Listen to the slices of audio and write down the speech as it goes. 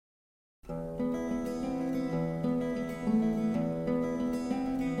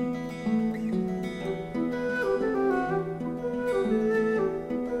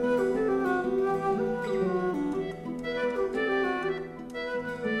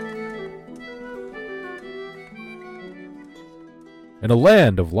In a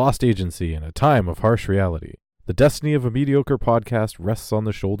land of lost agency and a time of harsh reality, the destiny of a mediocre podcast rests on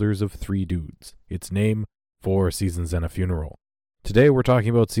the shoulders of three dudes. Its name, 4 Seasons and a Funeral. Today we're talking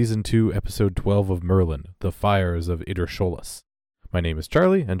about Season 2, Episode 12 of Merlin, The Fires of Idarsholas. My name is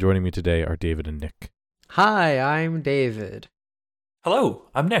Charlie, and joining me today are David and Nick. Hi, I'm David. Hello,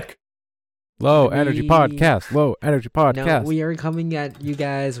 I'm Nick. Low Energy Podcast. No, we are coming at you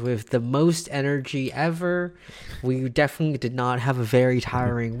guys with the most energy ever. We definitely did not have a very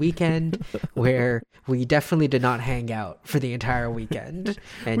tiring weekend where we definitely did not hang out for the entire weekend.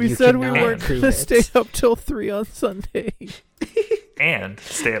 And we you said we cannot weren't prove going to it. stay up till 3 on Sunday. And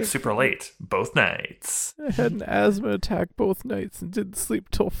stay up super late both nights. I had an asthma attack both nights and didn't sleep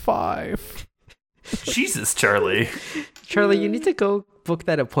till 5. Jesus, Charlie. Charlie, you need to go book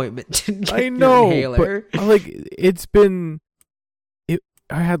that appointment to get I know, your inhaler. but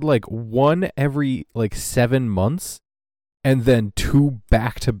I had like one every 7 months and then 2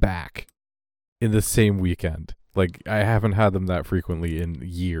 back to back in the same weekend. Like, I haven't had them that frequently in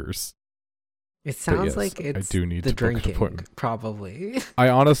years. It sounds yes, like it's I do need the to book an drinking, appointment. probably. I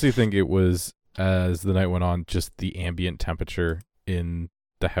honestly think it was, as the night went on, just the ambient temperature in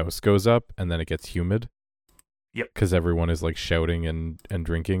the house goes up and then it gets humid. Yep. Because everyone is like shouting and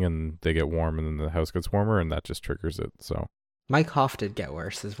drinking and they get warm and then the house gets warmer and that just triggers it. So My cough did get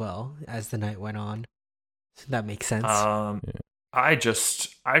worse as well as the night went on. So that makes sense. Yeah. I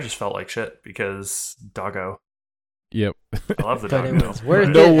just felt like shit because doggo. Yep. I love the But it doggo. was worth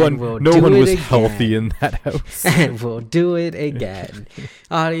no it, one and we'll no do one it was again. healthy in that house. And we'll do it again.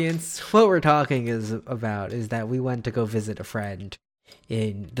 Audience, what we're talking about is that we went to go visit a friend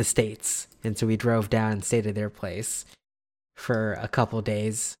in the States. And so we drove down and stayed at their place for a couple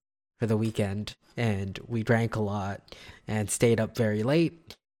days for the weekend. And we drank a lot and stayed up very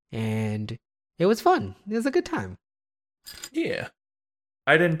late. And it was fun. It was a good time. Yeah.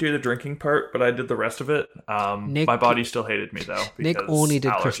 I didn't do the drinking part, but I did the rest of it. Nick- my body still hated me, though. Nick because only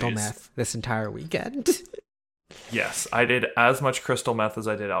did allergies. crystal meth this entire weekend. Yes, I did as much crystal meth as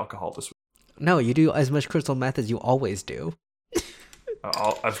I did alcohol this week. No, you do as much crystal meth as you always do.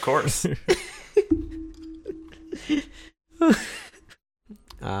 Of course.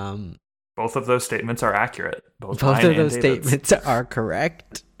 Both of those statements are accurate. Both mine of and those David's. statements are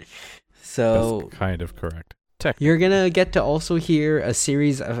correct. So That's kind of correct. you're gonna get to also hear a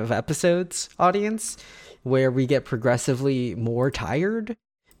series of episodes, audience, where we get progressively more tired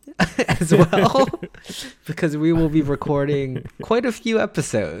as well, because we will be recording quite a few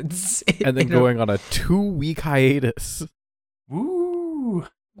episodes. And then going on a 2-week hiatus. Woo!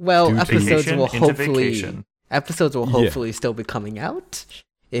 well, due to Vacation. episodes will Yeah. hopefully still be coming out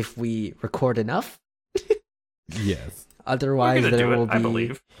if we record enough. Yes. Otherwise, We're gonna there do it, will be. I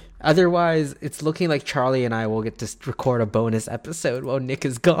believe. Otherwise, it's looking like Charlie and I will get to record a bonus episode while Nick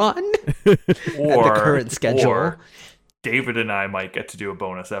is gone. Or current schedule. or David and I might get to do a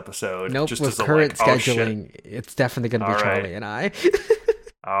bonus episode. Nope, just with as a, current like, oh, shit. scheduling, it's definitely going to be All right. Charlie and I.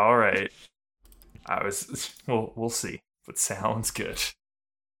 All right. We'll see. But sounds good.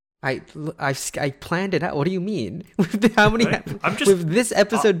 I planned it out. What do you mean? With how many? I'm just- with this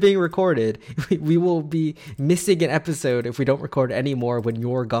episode being recorded, we will be missing an episode if we don't record any more when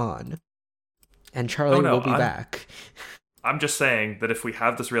you're gone, and Charlie Oh, no, will be back. I'm just saying that if we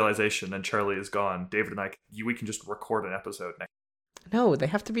have this realization and Charlie is gone, David and I, we can just record an episode next. No, they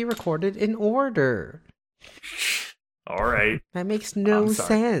have to be recorded in order. All right. That makes no I'm sorry.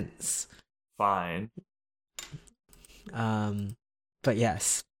 sense. Fine. But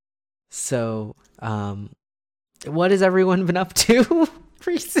yes. So, what has everyone been up to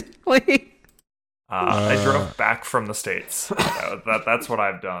recently? I drove back from the States. That's what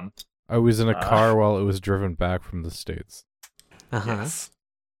I've done. I was in a car while it was driven back from the States. Yes.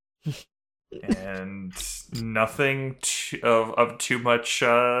 And nothing of too much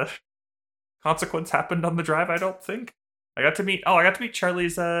consequence happened on the drive, I don't think. I got to meet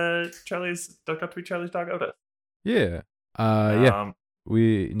Charlie's dog Otis. Yeah. Yeah.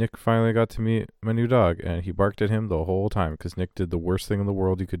 Nick finally got to meet my new dog, and he barked at him the whole time because Nick did the worst thing in the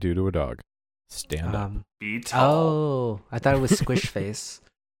world you could do to a dog: stand up. Be tall. Oh, I thought it was Squish Face.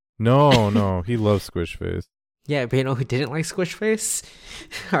 No, he loves Squish Face. Yeah, but you know who didn't like Squish Face?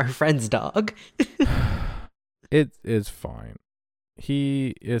 Our friend's dog. It is fine.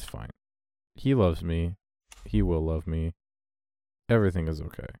 He is fine. He loves me. He will love me. Everything is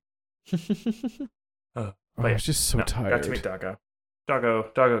okay. But I yeah, was just so Got to tired. meet Doggo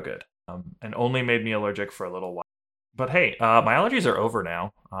good. And only made me allergic for a little while. But hey, my allergies are over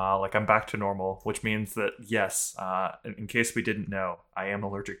now. I'm back to normal, which means that yes, in case we didn't know, I am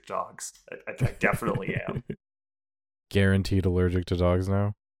allergic to dogs. I definitely am. guaranteed allergic to dogs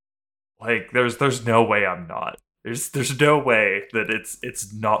now? Like, there's no way I'm not. There's no way that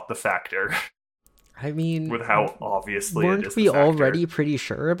it's not the factor I mean, with how obviously it weren't is we the factor. already pretty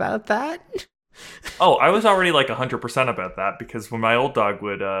sure about that? Oh, I was already like 100% about that, because when my old dog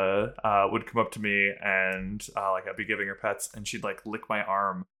would come up to me and like I'd be giving her pets and she'd like lick my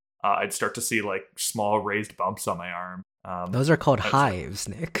arm, I'd start to see like small raised bumps on my arm. Those are called hives,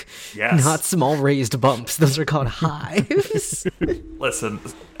 Nick. Yes. Not small raised bumps. Those are called hives. Listen,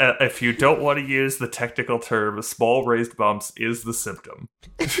 if you don't want to use the technical term, small raised bumps is the symptom.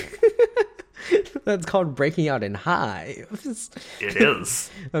 That's called breaking out in hives. It is.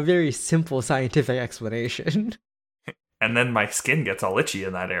 A very simple scientific explanation. And then my skin gets all itchy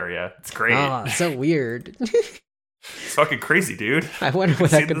in that area. It's great. Ah, so weird. It's fucking crazy, dude. I wonder what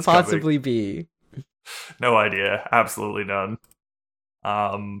Seen that could this coming. possibly be. No idea. Absolutely none.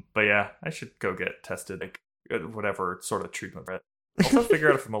 But yeah, I should go get tested, like whatever sort of treatment. Right? Also, figure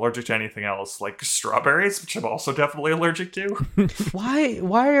out if I'm allergic to anything else, like strawberries, which I'm also definitely allergic to. Why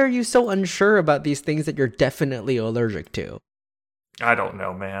are you so unsure about these things that you're definitely allergic to? I don't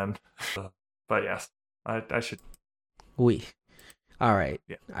know, man. But yes, I should. All right.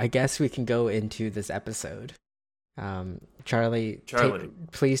 Yeah. I guess we can go into this episode. Charlie,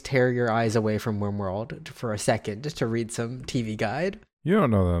 please tear your eyes away from Rimworld for a second to read some TV guide. You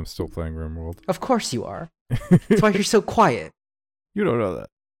don't know that I'm still playing RimWorld. Of course you are. That's why you're so quiet. You don't know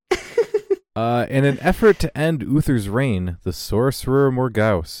that. In an effort to end Uther's reign, the sorcerer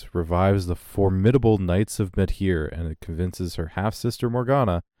Morgause revives the formidable Knights of Medhir and convinces her half-sister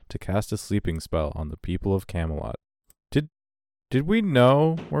Morgana to cast a sleeping spell on the people of Camelot. Did we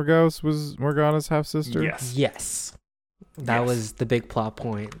know Morgause was Morgana's half-sister? Yes. That Yes. was the big plot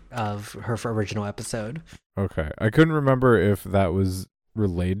point of her original episode. Okay. I couldn't remember if that was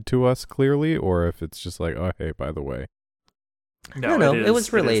relayed to us clearly or if it's just like, oh, hey, by the way. No, it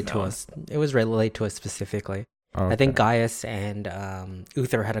was relayed to us. It was relayed to us specifically. Okay. I think Gaius and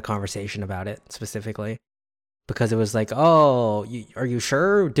Uther had a conversation about it specifically. Because it was like, oh, are you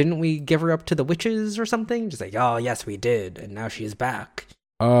sure? Didn't we give her up to the witches or something? Just like, oh, yes, we did. And now she's back.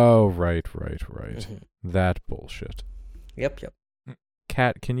 Oh, right. Mhm. That bullshit. Yep.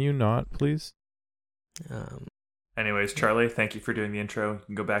 Kat, can you not, please? Anyways, Charlie, thank you for doing the intro. You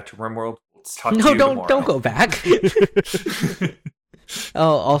can go back to RimWorld. Let's talk to No, you tomorrow. don't go back.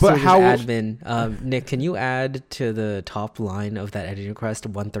 Oh, also, But how- admin. Nick, can you add to the top line of that editing request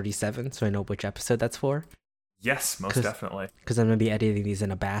 137 so I know which episode that's for? Yes, most 'Cause- definitely. Because I'm going to be editing these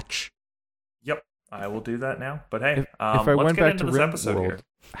in a batch. Yep, I will do that now. But hey, If I let's went get back into to this episode here.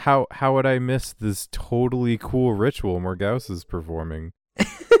 RimWorld, how would I miss this totally cool ritual Morgause is performing?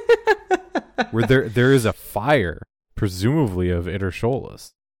 Where there is a fire, presumably of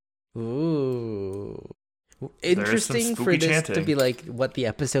Itersholas. Ooh. There's some Interesting for spooky this to chanting. be like what the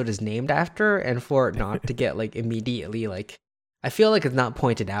episode is named after and for it not to get like immediately like I feel like it's not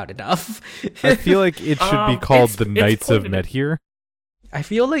pointed out enough. I feel like it should be called the it's Knights of pointed- Medhir. I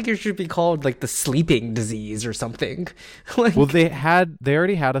feel like it should be called like the sleeping disease or something. Like, Well, they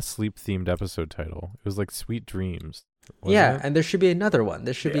already had a sleep themed episode title. It was like Sweet Dreams. wasn't yeah, it? and there should be another one.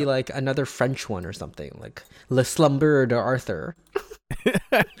 There should be Yeah. like another French one or something, like Le Slumber de Arthur.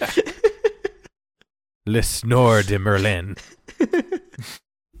 Le Snore de Merlin.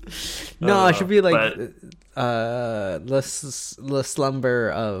 No, it should be like but- Le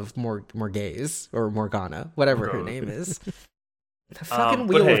Slumber of Morgase or Morgana, whatever her name is. The fucking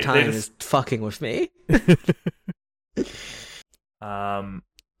but Wheel hey, of they Time just- is fucking with me.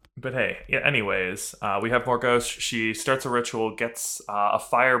 But hey, yeah. Anyways, we have Morgause. She starts a ritual, gets a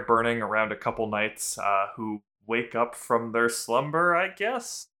fire burning around a couple knights who wake up from their slumber. I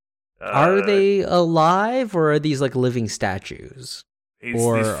guess. Are they alive or are these like living statues? These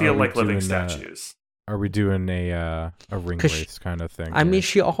Or feel are we like living doing, statues. Are we doing a ring 'Cause race kind of thing? I mean, here?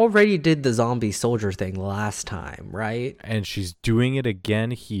 she already did the zombie soldier thing last time, right? And she's doing it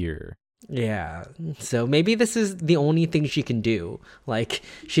again here. Yeah. So maybe this is the only thing she can do. Like,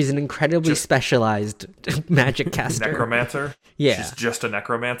 she's an incredibly Just- specialized magic caster. Necromancer. Yeah. She's just a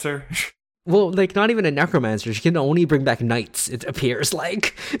necromancer. Well, like, not even a necromancer. She can only bring back knights, it appears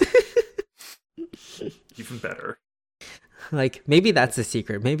like. Even better. Like, maybe that's the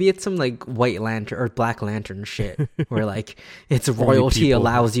secret. Maybe it's some, like, white lantern or black lantern shit where, like, it's royalty people.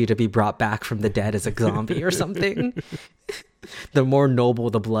 allows you to be brought back from the dead as a zombie or something. The more noble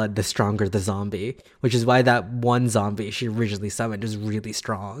the blood, the stronger the zombie. Which is why that one zombie she originally summoned is really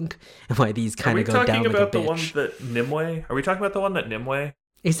strong. And why these Are kind we of go down talking like a about the one bitch. that Nimue? Are we talking about the one that Nimue?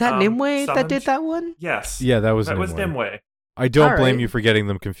 Is that Nimue that summoned? did that one? Yes. Yeah, that was That was Nimue. Nimue. I don't All blame right. you for getting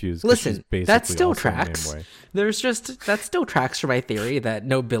them confused. 'Cause Listen, she's basically that still also tracks. Nimue. That still tracks for my theory that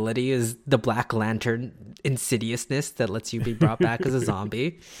nobility is the Black Lantern insidiousness that lets you be brought back as a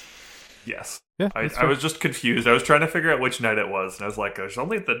zombie. Yes. Yeah, I that's fair. was just confused. I was trying to figure out which knight it was, and I was like, there's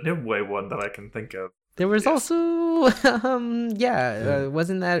only the Nimue one that I can think of. There was Yes. also,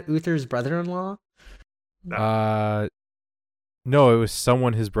 wasn't that Uther's brother-in-law? No, it was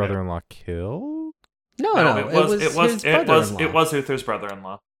someone his brother-in-law killed. No, it was his it brother-in-law. was Uther's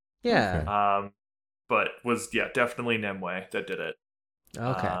brother-in-law. Yeah. But was definitely Nimue that did it.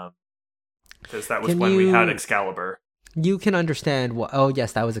 Okay. Because that was Can when we had you- Excalibur. You can understand what. Oh,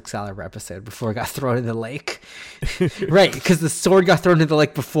 yes, that was Excalibur episode before it got thrown in the lake. Right, because the sword got thrown in the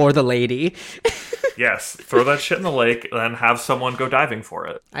lake before the lady. Yes, throw that shit in the lake, and then have someone go diving for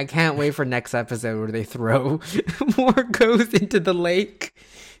it. I can't wait for next episode where they throw more ghosts into the lake.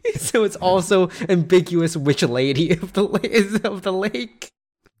 So it's also ambiguous which lady of the is of the lake.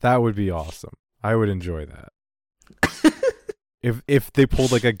 That would be awesome. I would enjoy that. If they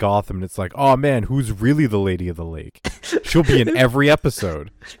pulled like a Gotham and it's like, oh man, who's really the Lady of the Lake? She'll be in every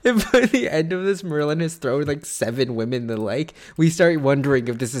episode. And by the end of this, Merlin has thrown like 7 women in the lake. We start wondering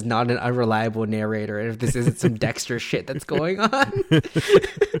if this is not an unreliable narrator and if this isn't some Dexter shit that's going on.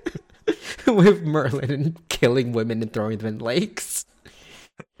 With Merlin killing women and throwing them in lakes.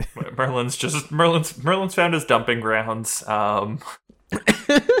 Merlin's found his dumping grounds.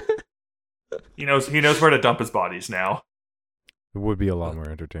 He knows where to dump his bodies now. It would be a lot more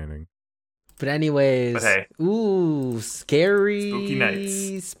entertaining. But anyways, But hey. Ooh, scary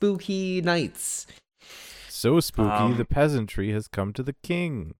Spooky nights. So spooky, the peasantry has come to the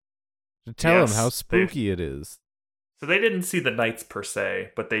king to tell him how spooky it is. So they didn't see the knights per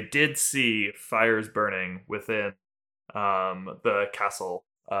se, but they did see fires burning within the castle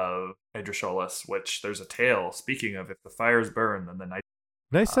of Idrisholis, which there's a tale. Speaking of, if the fires burn, then the knights...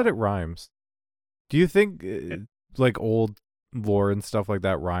 Nice that it rhymes. Do you think like old lore and stuff like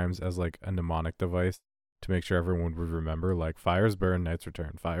that rhymes as like a mnemonic device to make sure everyone would remember, like fires burn, knights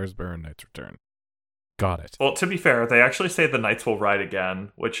return, fires burn, knights return? Got it. Well, to be fair, they actually say the knights will ride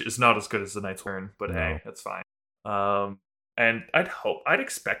again, which is not as good as the knights return, but No. hey, it's fine. And I'd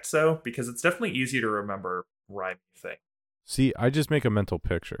expect so, because it's definitely easy to remember rhyming thing. See, I just make a mental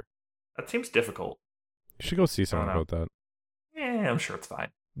picture. That seems difficult. You should go see someone know. about that. Yeah, I'm sure it's fine.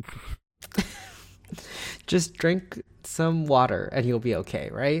 Just drink some water and you'll be okay,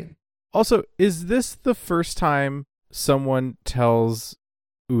 right? Also, is this the first time someone tells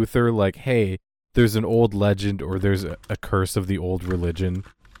Uther, like, hey, there's an old legend or there's a curse of the old religion,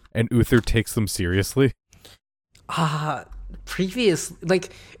 and Uther takes them seriously?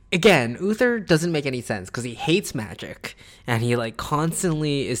 Again, Uther doesn't make any sense because he hates magic and he like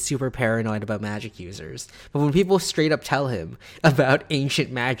constantly is super paranoid about magic users. But when people straight up tell him about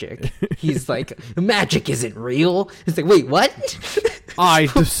ancient magic, he's like, magic isn't real. It's like, wait, what?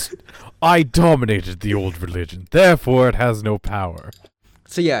 I dominated the old religion, therefore it has no power.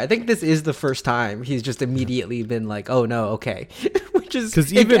 So yeah, I think this is the first time he's just immediately been like, oh no, okay. Which is,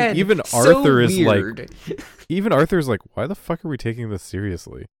 Because again, even so Arthur is weird. even Arthur's like, why the fuck are we taking this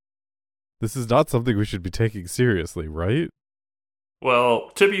seriously? This is not something we should be taking seriously, right?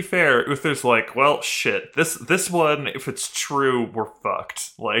 Well, to be fair, Uther's like, well, shit. This one, if it's true, we're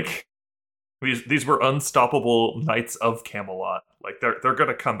fucked. Like, these were unstoppable knights of Camelot. Like, they're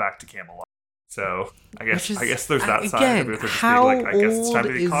gonna come back to Camelot. So I guess there's that side of Uther just being like, I guess it's time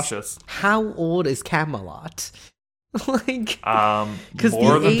to be cautious. How old is Camelot? Like, because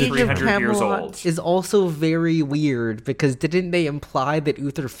More the than age of 300 years Camelot old. is also very weird because didn't they imply that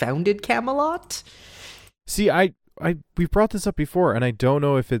Uther founded Camelot? See, we brought this up before, and I don't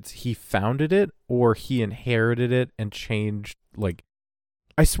know if it's he founded it or he inherited it and changed. Like,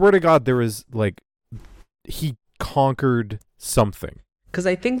 I swear to God, there was like he conquered something. Because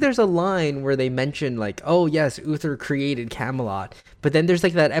I think there's a line where they mention like, oh yes, Uther created Camelot, but then there's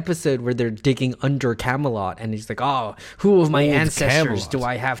like that episode where they're digging under Camelot, and he's like, oh, who of my Old ancestors Camelot. do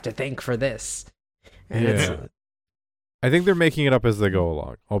I have to thank for this? And Yeah. I think they're making it up as they go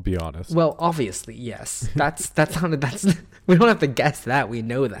along. I'll be honest. Well, obviously, yes. That's we don't have to guess that. We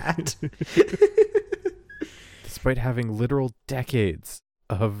know that. Despite having literal decades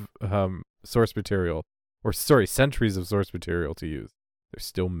of source material, or sorry, centuries of source material to use, they're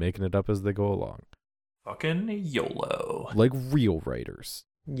still making it up as they go along. Fucking YOLO. Like real writers.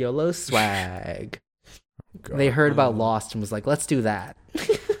 YOLO swag. God. They heard about Lost and was like, let's do that.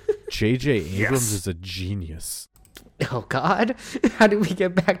 J.J. Abrams Yes. is a genius. Oh God, how did we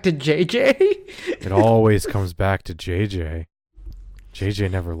get back to JJ? It always comes back to J.J. J.J.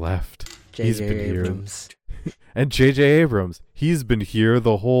 never left. He's JJ been here. Abrams. And J.J. Abrams, he's been here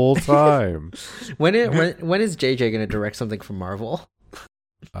the whole time. When is JJ gonna direct something for Marvel?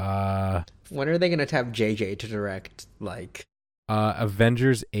 When are they gonna tap JJ to direct like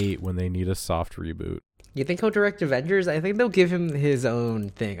Avengers 8 when they need a soft reboot? You think he'll direct Avengers? I think they'll give him his own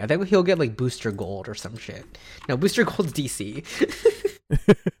thing. I think he'll get like Booster Gold or some shit. No, Booster Gold's DC.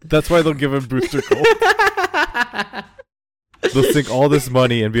 That's why they'll give him Booster Gold. They'll sink all this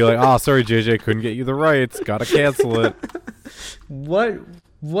money and be like, sorry, JJ, couldn't get you the rights. Gotta cancel it. What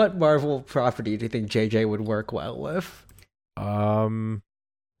Marvel property do you think JJ would work well with? What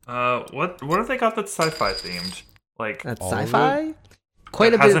have they got that's sci-fi themed? Like that's sci-fi?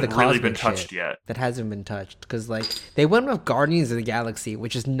 Quite a bit of the cosmic really been touched yet. That hasn't been touched because like they went with Guardians of the Galaxy,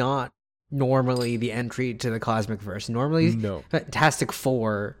 which is not normally the entry to the cosmic verse. Normally, no. Fantastic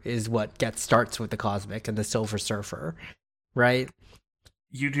Four is what starts with the cosmic and the Silver Surfer, right?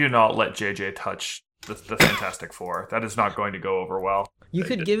 You do not let JJ touch the Fantastic Four. That is not going to go over well. You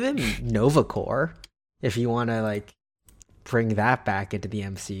could give him Nova Corps if you want to like bring that back into the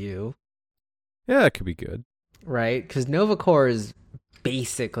MCU. Yeah, that could be good, right? Because Nova Corps is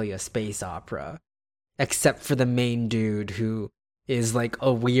basically a space opera, except for the main dude who is like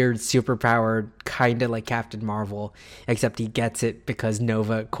a weird superpowered kind of like Captain Marvel, except he gets it because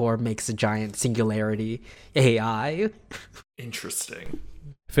Nova Corps makes a giant singularity AI. Interesting.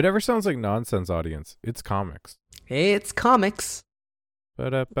 If it ever sounds like nonsense, audience, it's comics. It's comics.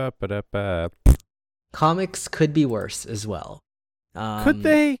 Ba-da-ba-ba-da-ba. Comics could be worse as well. Could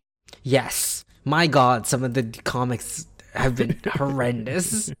they? Yes. My God, some of the comics have been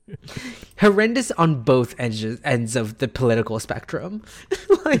horrendous. Horrendous on both ends of the political spectrum.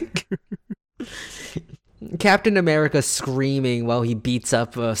 Like Captain America screaming while he beats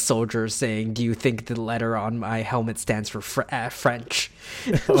up a soldier saying, "Do you think the letter on my helmet stands for French?"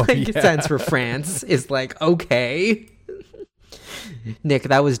 It stands for France. Is like, okay. Nick,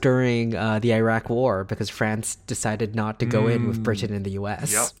 that was during the Iraq War because France decided not to go in with Britain and the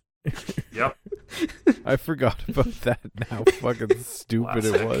US. Yep. I forgot about that. How fucking stupid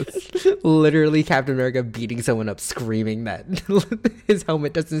it was. Literally, Captain America beating someone up, screaming that his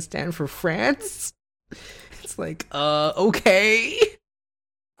helmet doesn't stand for France. It's like, okay.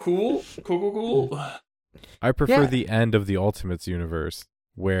 Cool. I prefer the end of the Ultimates universe,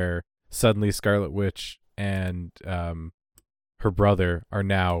 where suddenly Scarlet Witch and her brother are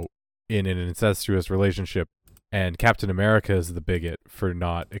now in an incestuous relationship, and Captain America is the bigot for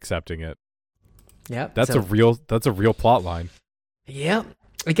not accepting it. Yep. That's a real plot line. Yep.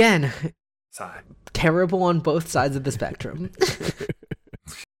 Again, terrible on both sides of the spectrum.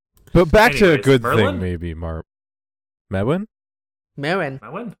 But back to a good Merlin? thing, maybe, Mewin? Merwin?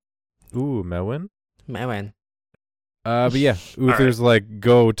 Ooh, Mewin? Merwin. But yeah, Uther's like,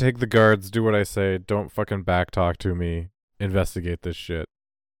 go, take the guards, do what I say, don't fucking backtalk to me, investigate this shit.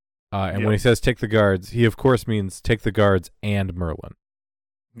 And when he says take the guards, he of course means take the guards and Merlin.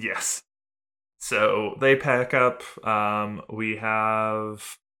 Yes. So they pack up. We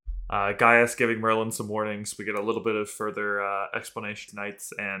have Gaius giving Merlin some warnings. We get a little bit of further explanation tonight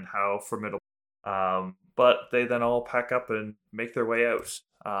and how formidable. But they then all pack up and make their way out.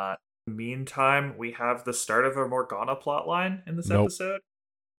 Meantime, we have the start of a Morgana plotline in this episode.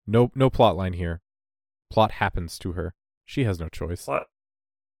 Nope, no plot line here. Plot happens to her. She has no choice.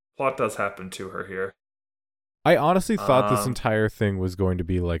 Plot does happen to her here. I honestly thought this entire thing was going to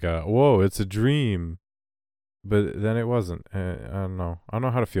be like whoa, it's a dream. But then it wasn't. I don't know. I don't know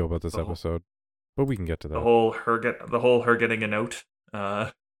how to feel about this episode. But we can get to that. The whole her getting a note.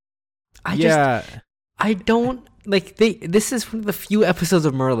 I don't like this is one of the few episodes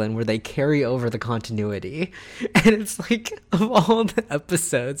of Merlin where they carry over the continuity. And it's like, of all the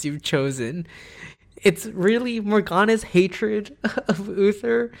episodes you've chosen, it's really Morgana's hatred of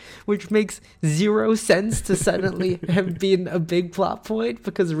Uther, which makes zero sense to suddenly have been a big plot point,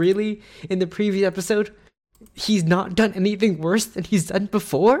 because really, in the previous episode, he's not done anything worse than he's done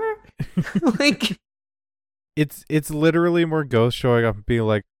before. Like, it's literally more Ghost showing up and being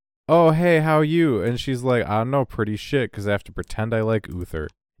like, "Oh, hey, how are you?" And she's like, "I don't know, pretty shit, because I have to pretend I like Uther,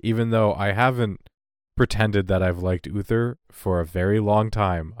 even though I haven't pretended that I've liked Uther for a very long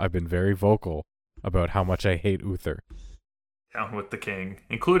time. I've been very vocal about how much I hate Uther. Down with the king,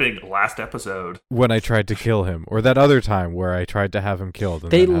 including last episode. When I tried to kill him, or that other time where I tried to have him killed.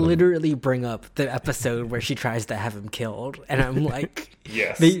 And they literally bring up the episode where she tries to have him killed, and I'm like,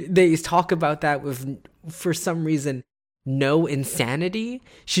 yes. They talk about that with, for some reason, no insanity.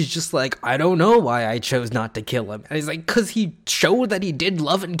 She's just like, I don't know why I chose not to kill him. And he's like, because he showed that he did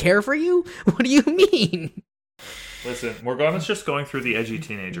love and care for you? What do you mean? Listen, Morgana's just going through the edgy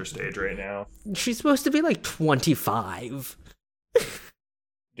teenager stage right now. She's supposed to be like 25.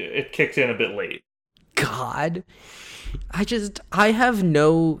 It kicked in a bit late. God. I have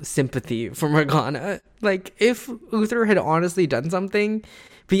no sympathy for Morgana. Like, if Uther had honestly done something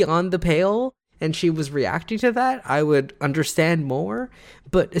beyond the pale and she was reacting to that, I would understand more.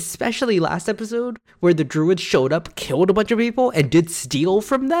 But especially last episode, where the druids showed up, killed a bunch of people, and did steal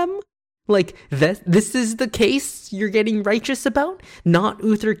from them? Like, this is the case you're getting righteous about? Not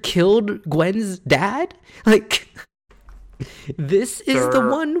Uther killed Gwen's dad? Like, this is the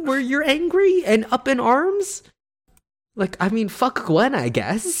one where you're angry and up in arms? Like, I mean, fuck Gwen, I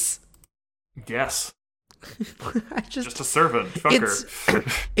guess. Yes. I just a servant. Fuck it's her.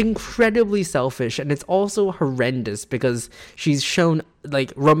 incredibly selfish, and it's also horrendous because she's shown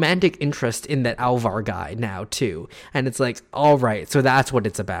like romantic interest in that Alvar guy now too, and it's like, all right, so that's what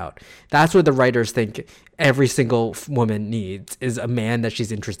it's about. That's what the writers think every single woman needs, is a man that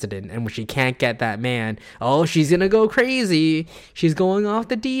she's interested in, and when she can't get that man, oh, she's gonna go crazy. She's going off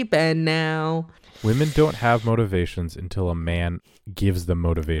the deep end now. Women don't have motivations until a man gives them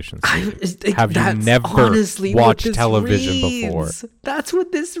motivations. Have you never watched television before? That's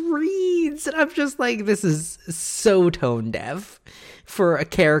what this reads. And I'm just like, this is so tone deaf for a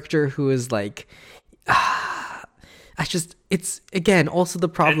character who is like, it's again, also the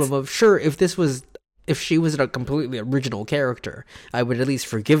problem of, sure, if she was a completely original character, I would at least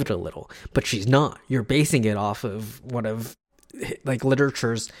forgive it a little, but she's not. You're basing it off of one of like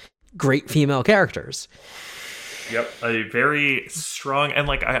literature's great female characters. Yep, a very strong, and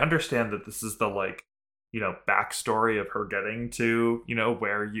like I understand that this is the like, you know, backstory of her getting to, you know,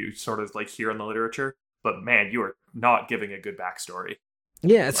 where you sort of like hear in the literature, but man, you are not giving a good backstory.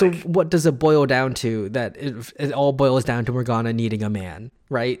 Yeah, like, so what does it boil down to? That it all boils down to Morgana needing a man,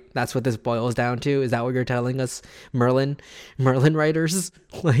 right? That's what this boils down to? Is that what you're telling us, Merlin writers?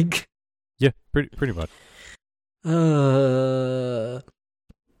 Like, yeah, pretty much.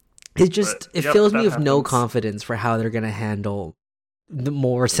 It fills me with no confidence for how they're going to handle the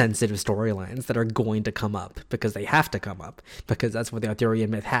more sensitive storylines that are going to come up, because they have to come up, because that's what the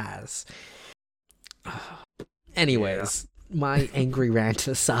Arthurian myth has. Anyways, my angry rant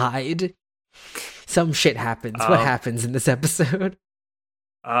aside, some shit happens. What happens in this episode?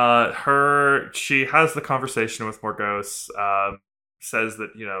 She has the conversation with Morgause, says that,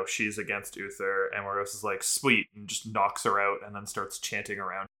 you know, she's against Uther, and Morgause is like, sweet, and just knocks her out and then starts chanting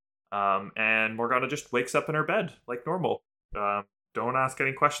around. And Morgana just wakes up in her bed like normal. Don't ask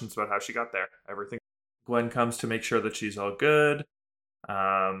any questions about how she got there. Everything. Gwen comes to make sure that she's all good.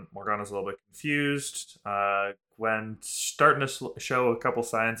 Morgana's a little bit confused. Gwen starting to show a couple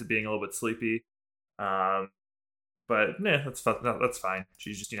signs of being a little bit sleepy. But that's fine.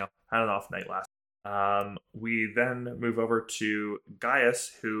 She's just, you know, had an off night last. We then move over to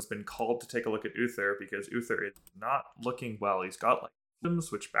Gaius, who's been called to take a look at Uther because Uther is not looking well. He's got like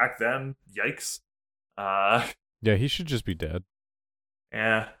symptoms, which back then, yikes. Yeah, he should just be dead.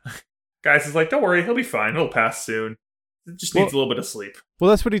 Yeah. Gaius is like, don't worry, he'll be fine. It'll pass soon. It just needs a little bit of sleep. Well,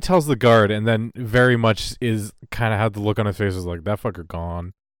 that's what he tells the guard, and then very much is kind of had the look on his face is like, that fucker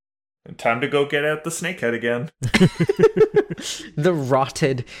gone. And time to go get out the snake head again. The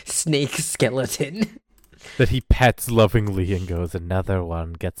rotted snake skeleton. That he pets lovingly and goes, another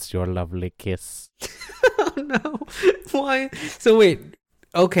one gets your lovely kiss. Oh no. Why? So wait.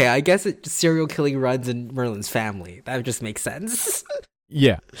 Okay, I guess serial killing runs in Merlin's family. That just makes sense.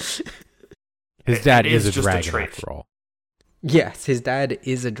 Yeah. His dad is a just a dragon trait. after all. Yes, his dad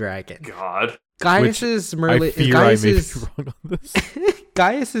is a dragon. God. Gaius is Merlin. I fear I may be wrong on this.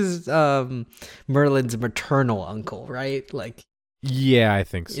 Gaius is Merlin's maternal uncle, right? Like, yeah, I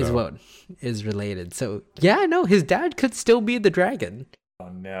think so. Is what is related. So yeah, no, his dad could still be the dragon. Oh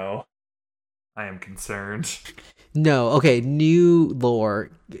no. I am concerned. No, okay, new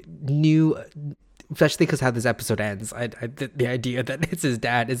lore, especially because how this episode ends. The idea that it's his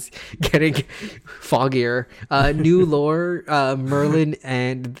dad is getting foggier. New lore, Merlin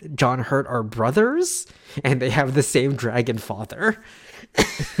and John Hurt are brothers, and they have the same dragon father.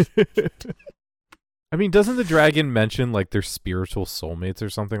 I mean, doesn't the dragon mention like their spiritual soulmates or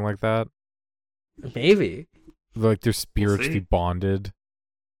something like that? Maybe. Like they're spiritually bonded.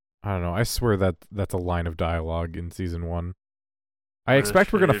 I don't know. I swear that's a line of dialogue in season 1. I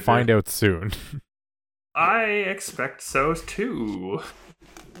expect we're going to find out soon. I expect so too.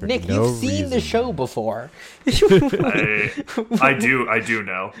 Nick, you've seen the show before. I do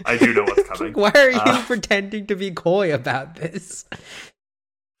know. I do know what's coming. Why are you pretending to be coy about this?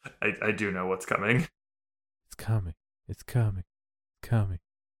 I do know what's coming. It's coming. It's coming. It's coming.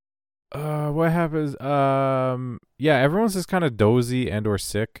 What happens? Yeah, everyone's just kind of dozy and or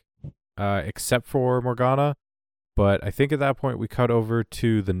sick, except for Morgana. But I think at that point we cut over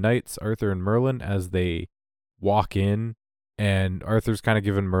to the knights, Arthur and Merlin, as they walk in, and Arthur's kind of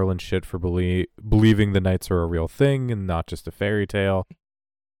giving Merlin shit for believing the knights are a real thing and not just a fairy tale.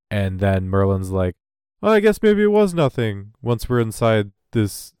 And then Merlin's like, well, I guess maybe it was nothing once we're inside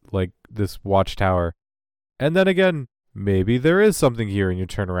this watchtower. And then again, maybe there is something here, and you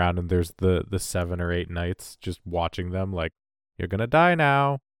turn around and there's the 7 or 8 knights just watching them like, you're gonna die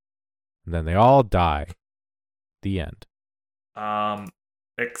now. And then they all die. The end.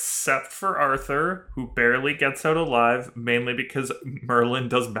 Except for Arthur, who barely gets out alive, mainly because Merlin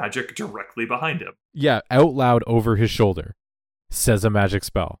does magic directly behind him. Yeah, out loud over his shoulder. Says a magic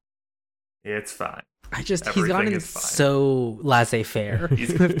spell. It's fine. He's Everything gotten is fine. so laissez-faire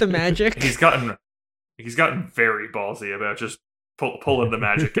with the magic. He's gotten very ballsy about just pulling the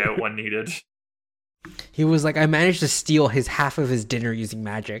magic out when needed. He was like, I managed to steal half of his dinner using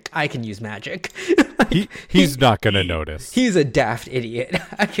magic. I can use magic. He's not gonna notice. He's a daft idiot.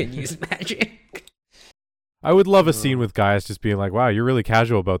 I can use magic. I would love a scene with Gaius just being like, wow, you're really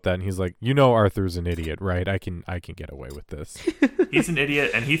casual about that. And he's like, Arthur's an idiot, right? I can get away with this. He's an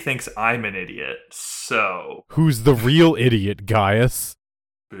idiot, and he thinks I'm an idiot, so... Who's the real idiot, Gaius?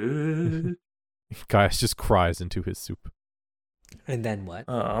 But Gaius just cries into his soup. And then what?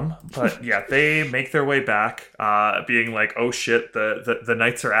 But yeah, they make their way back, being like, oh shit, the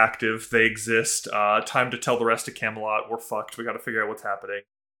knights are active, they exist, time to tell the rest of Camelot, we're fucked, we gotta figure out what's happening.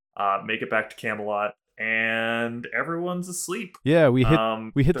 Make it back to Camelot, and everyone's asleep. Yeah, we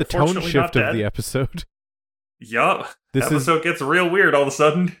hit the tone shift of the episode. Yup. This episode gets real weird all of a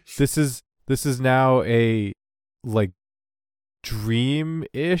sudden. This is now a like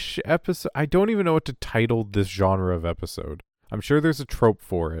dream-ish episode. I don't even know what to title this genre of episode. I'm sure there's a trope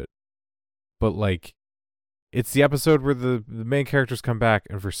for it. But like it's the episode where the main characters come back,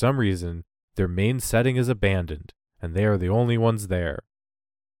 and for some reason their main setting is abandoned and they are the only ones there.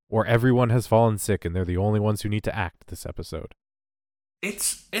 Or everyone has fallen sick and they're the only ones who need to act this episode.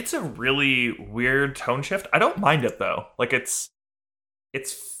 It's a really weird tone shift. I don't mind it though. Like it's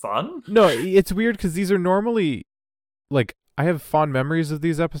fun. No, it's weird because these are normally like I have fond memories of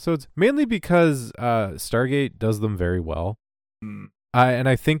these episodes, mainly because Stargate does them very well. And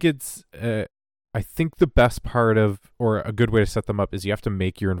I think I think the best part of, or a good way to set them up, is you have to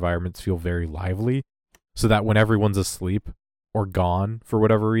make your environments feel very lively, so that when everyone's asleep or gone for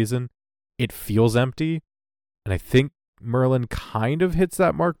whatever reason, it feels empty. And I think Merlin kind of hits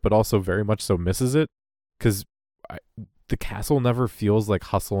that mark, but also very much so misses it, because the castle never feels like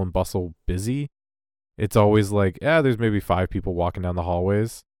hustle and bustle busy. It's always like, there's maybe 5 people walking down the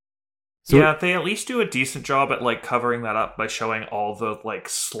hallways. So yeah, they at least do a decent job at like covering that up by showing all the like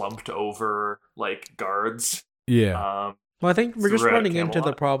slumped over like guards. Yeah. Well, I think we're just running Camelot. into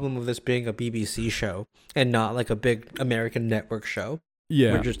the problem of this being a BBC show and not like a big American network show.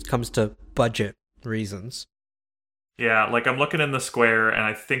 Yeah. Where it just comes to budget reasons. Yeah, like I'm looking in the square and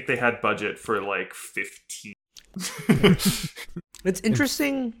I think they had budget for like 15. It's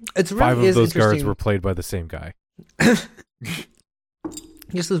interesting. It's really 5 of is those guards interesting. were played by the same guy.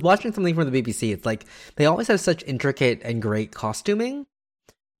 Just was watching something from the BBC. It's like they always have such intricate and great costuming,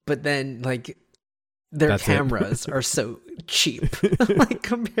 but then like their That's cameras are so cheap, like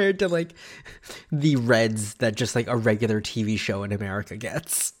compared to like the Reds that just like a regular TV show in America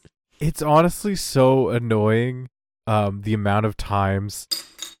gets. It's honestly so annoying, the amount of times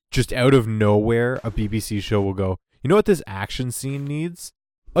just out of nowhere a BBC show will go, you know what this action scene needs?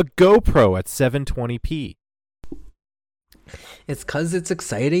 A GoPro at 720p. It's because it's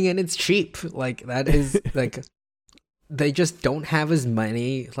exciting and it's cheap. Like that is like they just don't have as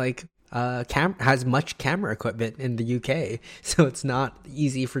many like has much camera equipment in the UK, so it's not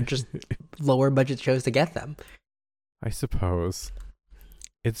easy for just lower budget shows to get them. I suppose.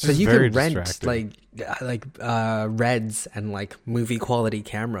 It's So just you very can rent distracting. like Reds and like movie quality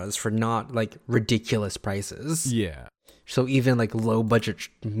cameras for not like ridiculous prices. Yeah. So even like low budget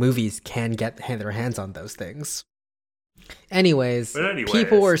movies can get their hands on those things. Anyways,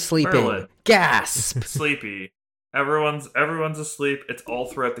 people are sleeping. Merlin. Gasp. Sleepy. Everyone's asleep. It's all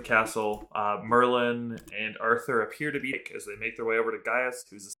throughout the castle. Merlin and Arthur appear to be awake as they make their way over to Gaius,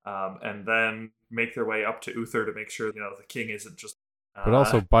 and then make their way up to Uther to make sure the king isn't just. But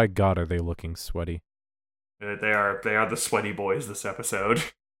also, by God, are they looking sweaty? They are the sweaty boys this episode.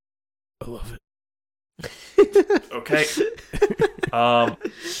 I love it. Okay.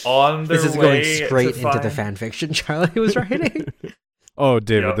 On their This is way going straight to into the find- fan fiction Charlie was writing. Oh,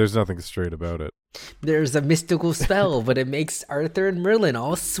 David, Yep. there's nothing straight about it. There's a mystical spell, but it makes Arthur and Merlin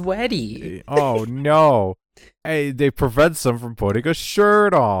all sweaty. Oh no. Hey, they prevent some from putting a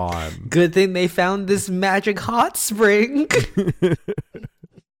shirt on. Good thing they found this magic hot spring.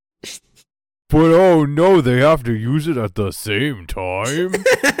 But oh no, they have to use it at the same time.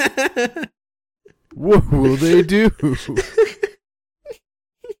 What will they do?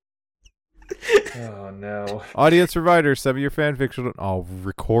 Oh no. Audience provider, send me your fanfiction and I'll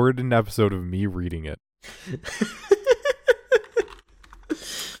record an episode of me reading it.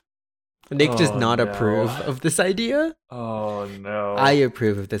 Nick does not no. approve of this idea. Oh no. I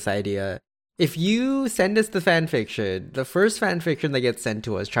approve of this idea. If you send us the fanfiction, the first fanfiction that gets sent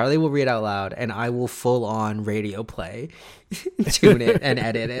to us, Charlie will read out loud and I will full on radio play, tune it and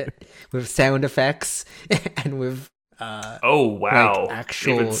edit it with sound effects and with oh wow. like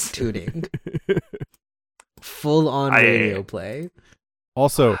actual David's- tuning. Full on radio play.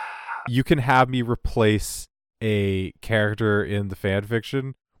 Also, you can have me replace a character in the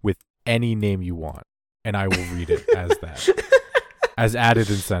fanfiction with any name you want, and I will read it as that. As added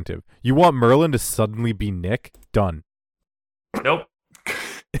incentive. You want Merlin to suddenly be Nick? Done. Nope.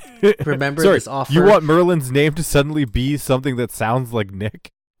 Remember Sorry, this offer. you want Merlin's name to suddenly be something that sounds like Nick?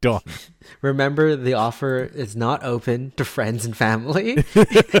 Done. Remember the offer is not open to friends and family.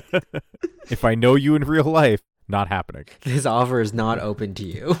 If I know you in real life, not happening. This offer is not open to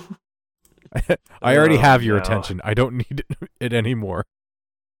you. I already Oh, have your no. attention. I don't need it anymore.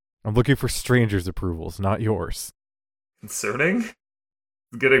 I'm looking for strangers' approvals, not yours. Concerning?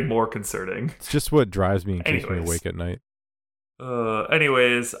 It's getting more concerning. It's just what drives me and keeps me Anyways. awake at night.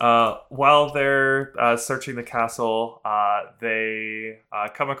 Anyways, while they're searching the castle, they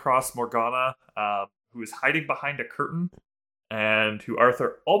come across Morgana, who is hiding behind a curtain, and who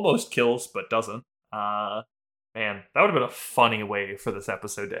Arthur almost kills but doesn't. Man, that would have been a funny way for this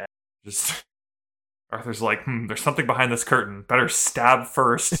episode to end. Just Arthur's like, there's something behind this curtain. Better stab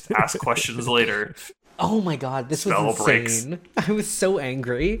first, ask questions later. Oh my god, this was Spell breaks. insane. I was so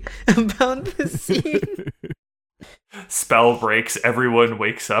angry about this scene. Spell breaks, everyone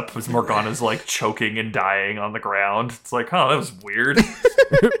wakes up as Morgana's like choking and dying on the ground. It's like, that was weird.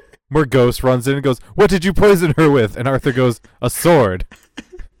 Morgause runs in and goes, "What did you poison her with?" And Arthur goes, "A sword."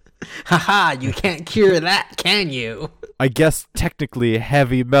 Haha, you can't cure that, can you? I guess technically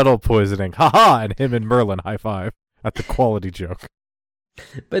heavy metal poisoning. Haha, and him and Merlin high five at the quality joke.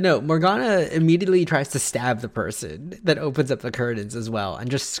 But no, Morgana immediately tries to stab the person that opens up the curtains as well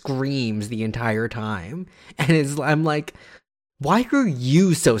and just screams the entire time. And I'm like, why are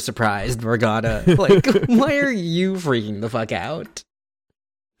you so surprised, Morgana? Like, why are you freaking the fuck out?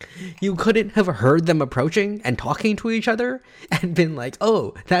 You couldn't have heard them approaching and talking to each other and been like,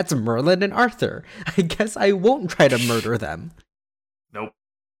 oh, that's Merlin and Arthur. I guess I won't try to murder them. Nope.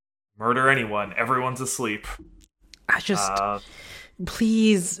 Murder anyone. Everyone's asleep. I just...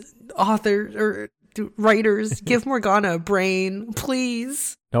 Please, author or writers, give Morgana a brain,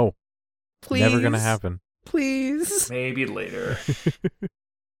 please. No, Please. never gonna happen. Please. Maybe later.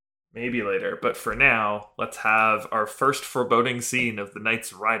 Maybe later. But for now, let's have our first foreboding scene of the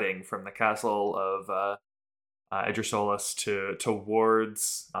knights riding from the castle of Idrisolis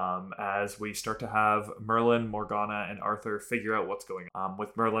towards as we start to have Merlin, Morgana, and Arthur figure out what's going on.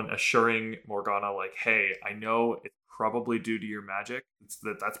 With Merlin assuring Morgana, like, hey, I know it's probably due to your magic.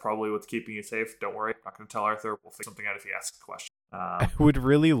 That's probably what's keeping you safe. Don't worry. I'm not going to tell Arthur. We'll figure something out if he asks a question. I would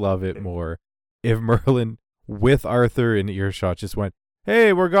really love it more if Merlin, with Arthur in earshot, just went,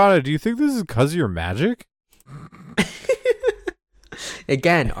 "Hey, Morgana, do you think this is because of your magic?"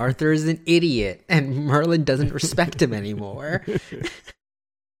 Again, Arthur is an idiot, and Merlin doesn't respect him anymore.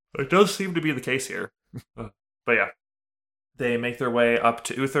 It does seem to be the case here. But yeah. They make their way up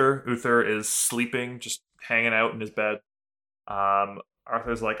to Uther. Uther is sleeping, just hanging out in his bed.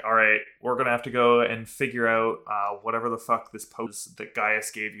 Arthur's like, all right, we're going to have to go and figure out whatever the fuck this post that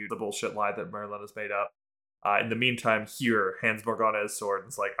Gaius gave you, the bullshit lie that Merlin has made up. In the meantime, here, hands Morgana his sword and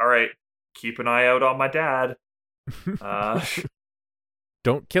is like, all right, keep an eye out on my dad.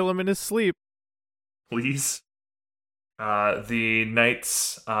 Don't kill him in his sleep. Please. The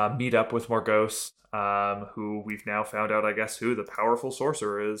knights meet up with Morgause, who we've now found out, I guess, who the powerful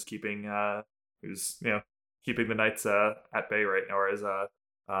sorcerer is, keeping the knights at bay right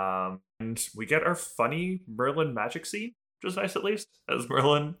now. And we get our funny Merlin magic scene, which is nice at least, as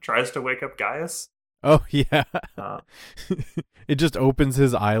Merlin tries to wake up Gaius. Oh, yeah. It just opens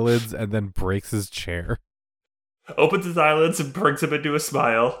his eyelids and then breaks his chair. Opens his eyelids and brings him into a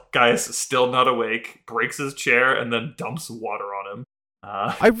smile. Gaius is still not awake, breaks his chair, and then dumps water on him.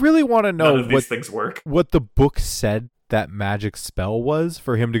 I really want to know none of these things work. what the book said that magic spell was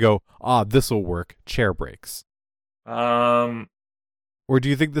for him to go, this'll work, chair breaks? Or do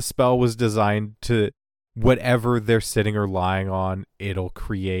you think the spell was designed to, whatever they're sitting or lying on, it'll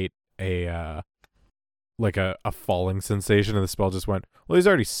create a falling sensation, and the spell just went, well, he's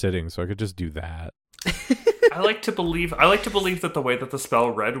already sitting, so I could just do that. I like to believe that the way that the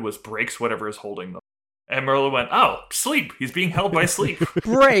spell read was breaks whatever is holding them. And Merlin went, sleep. He's being held by sleep.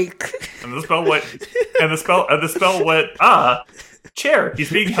 Break. And the spell went, chair.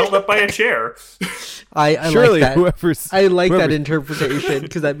 He's being held up by a chair. I Surely like that. I like that whoever's interpretation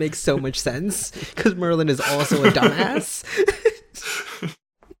because that makes so much sense. Because Merlin is also a dumbass.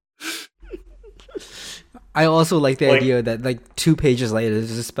 I also like the idea that 2 pages later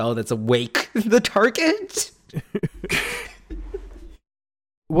there's a spell that's awake the target.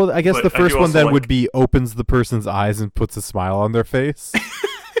 Well, I guess the first one then would be opens the person's eyes and puts a smile on their face.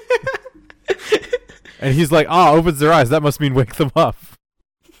 And he's like, opens their eyes. That must mean wake them up.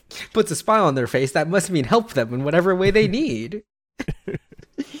 Puts a smile on their face. That must mean help them in whatever way they need.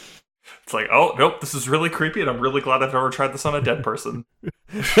 It's like, oh, nope, this is really creepy, and I'm really glad I've never tried this on a dead person.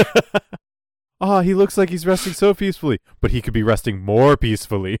 He looks like he's resting so peacefully, but he could be resting more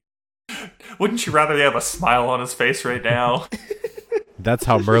peacefully. Wouldn't you rather he have a smile on his face right now? That's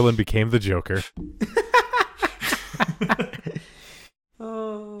how Merlin became the Joker.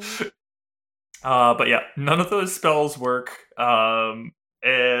 But yeah, none of those spells work. And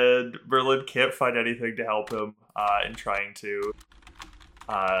Merlin can't find anything to help him in trying to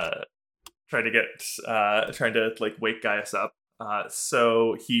wake Gaius up.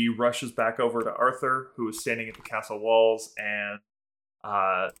 So he rushes back over to Arthur, who is standing at the castle walls, and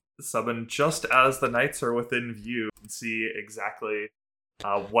summon just as the knights are within view and see exactly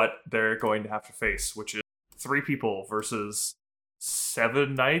what they're going to have to face, which is 3 people versus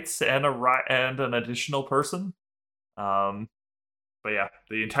 7 knights and an additional person. But yeah,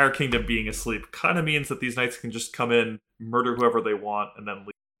 the entire kingdom being asleep kind of means that these knights can just come in, murder whoever they want, and then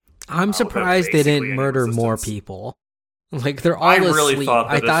leave. I'm surprised they didn't murder more people. Like, they're all asleep.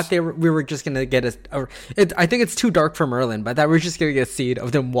 I thought we were just going to get I think it's too dark for Merlin, but I thought we were just going to get a scene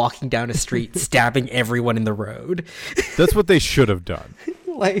of them walking down a street, stabbing everyone in the road. That's what they should have done.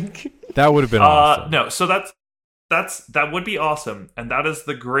 That would have been awesome. No, so that would be awesome, and that is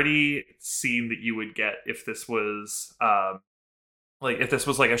the gritty scene that you would get if this was like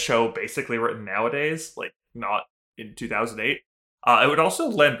a show basically written nowadays, like not in 2008. It would also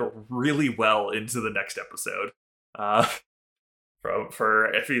lend really well into the next episode.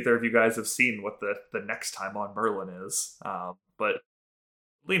 For if either of you guys have seen what the next time on Merlin is, but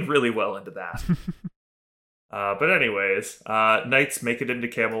lean really well into that. But anyways, knights make it into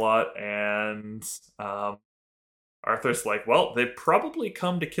Camelot, and Arthur's like, well, they probably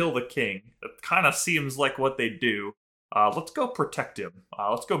come to kill the king. It kind of seems like what they do. Let's go protect him.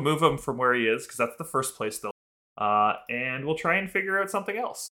 Let's go move him from where he is, because that's the first place they'll. And we'll try and figure out something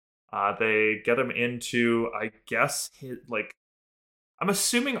else. They get him into, I guess, I'm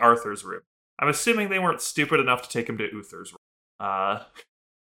assuming Arthur's room. I'm assuming they weren't stupid enough to take him to Uther's room.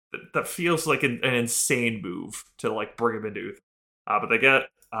 That feels like an insane move to bring him into Uther. But they get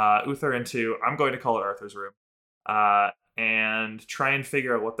Uther into, I'm going to call it Arthur's room, and try and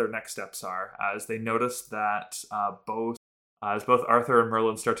figure out what their next steps are. As they notice that both Arthur and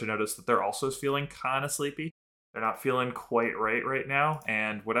Merlin start to notice that they're also feeling kind of sleepy. They're not feeling quite right now,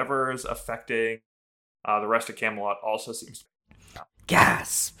 and whatever is affecting the rest of Camelot also seems to be.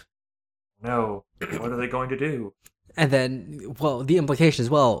 Gasp! No, what are they going to do? And then, the implication is,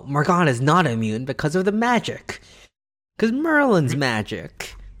 Morgana is not immune because of the magic. Because Merlin's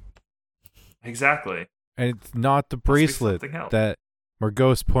magic. Exactly. And it's not the bracelet that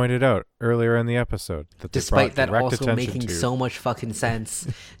Morgause pointed out earlier in the episode. Despite that also making so much fucking sense.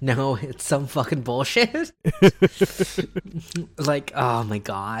 No, it's some fucking bullshit. Oh my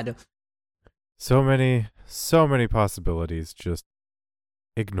god. So many possibilities just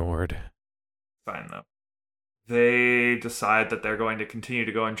ignored. Fine, though. They decide that they're going to continue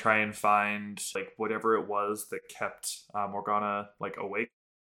to go and try and find whatever it was that kept Morgana awake.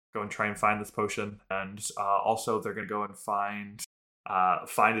 Go and try and find this potion, and also they're going to go and find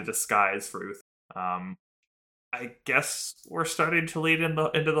a disguise for Uther. I guess we're starting to lead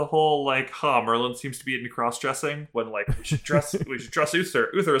into the whole Merlin seems to be into cross-dressing when we should dress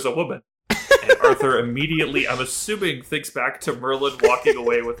Uther as a woman. And Arthur immediately, I'm assuming, thinks back to Merlin walking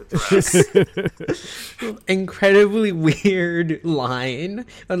away with a dress. Incredibly weird line,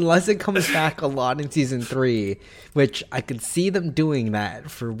 unless it comes back a lot in season 3, which I could see them doing that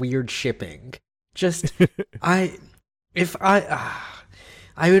for weird shipping. I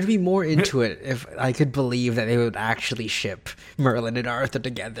I would be more into it if I could believe that they would actually ship Merlin and Arthur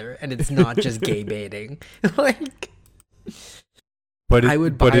together, and it's not just gay baiting. Like, But I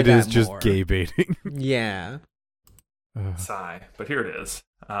would buy it is that just more. gay baiting. yeah. Sigh. But here it is.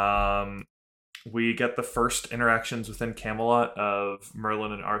 We get the first interactions within Camelot of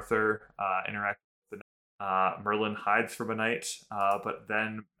Merlin and Arthur interacting with the night. Merlin hides for a night, but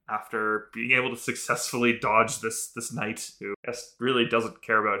then after being able to successfully dodge this knight, who I guess really doesn't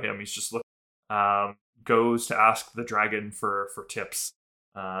care about him, he's just looking, goes to ask the dragon for tips.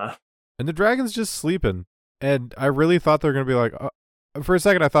 And the dragon's just sleeping. And I really thought they were going to be like, for a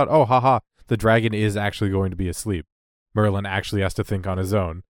second I thought, oh, haha, the dragon is actually going to be asleep. Merlin actually has to think on his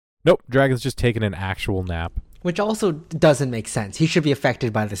own. Nope, dragon's just taking an actual nap. Which also doesn't make sense. He should be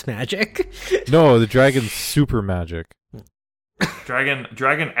affected by this magic. No, the dragon's super magic. Dragon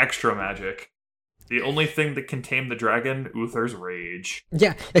extra magic. The only thing that can tame the dragon, Uther's rage.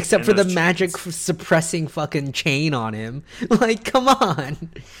 Yeah, except And for the those magic chains. suppressing fucking chain on him. Like, come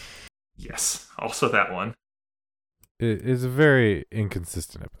on. Yes, also that one. It is a very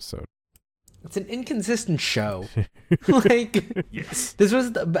inconsistent episode. It's an inconsistent show. Like, Yes. this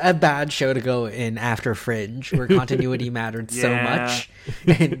was a bad show to go in after Fringe, where continuity mattered so Yeah. much.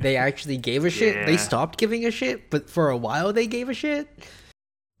 And they actually gave a shit. They Yeah. stopped giving a shit, but for a while they gave a shit.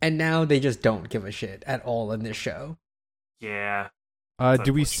 And now they just don't give a shit at all in this show. Yeah.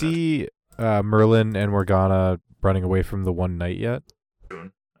 Do we see Merlin and Morgana running away from the one knight yet?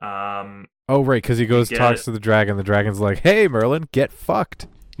 Um, Oh, right, because he goes get talks it. to the dragon. The dragon's like, hey, Merlin, get fucked.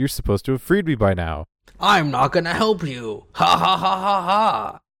 You're supposed to have freed me by now. I'm not gonna help you. Ha ha ha ha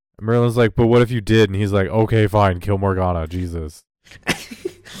ha. Merlin's like, but what if you did? And he's like, okay, fine, kill Morgana, Jesus.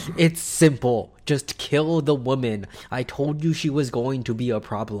 It's simple. Just kill the woman. I told you she was going to be a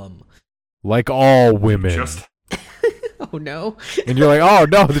problem. Like all women. just Oh no. And you're like, oh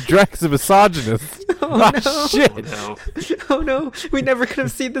no, the dragon's a misogynist. Oh Ah, no. shit. no. Oh no. We never could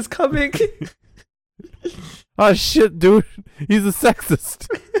have seen this coming. Oh shit, dude. He's a sexist.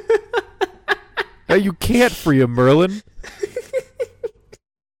 Now you can't free him, Merlin.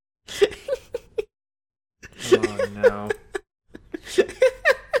 Oh no.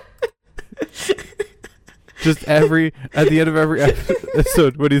 Just at the end of every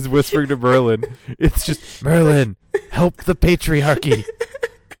episode when he's whispering to Merlin, it's just, Merlin, help the patriarchy.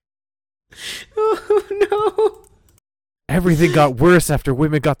 Oh no. Everything got worse after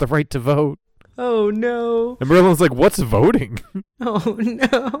women got the right to vote. Oh no. And Merlin's like, what's voting? Oh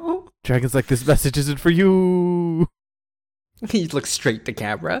no. Dragon's like, this message isn't for you. He looks straight to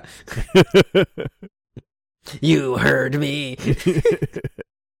camera. You heard me.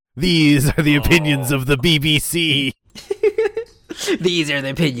 These are the opinions of the BBC. These are the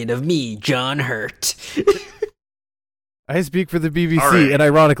opinion of me, John Hurt. I speak for the BBC, All right. and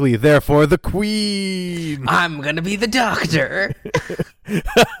ironically, therefore, the Queen. I'm gonna be the doctor.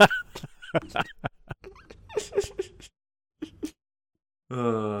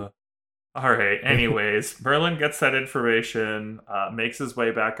 All right. Anyways, Merlin gets that information, makes his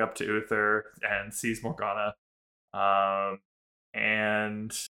way back up to Uther, and sees Morgana.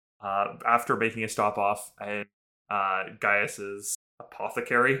 And after making a stop off at Gaius's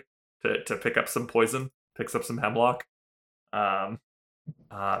apothecary to pick up some poison, picks up some hemlock.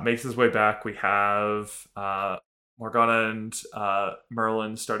 Makes his way back. We have Morgana and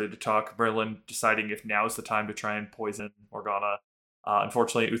Merlin started to talk. Merlin deciding if now is the time to try and poison Morgana.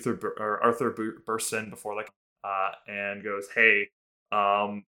 Unfortunately, Arthur bursts in before and goes, "Hey,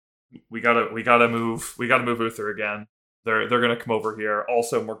 we gotta move Uther again. They're gonna come over here.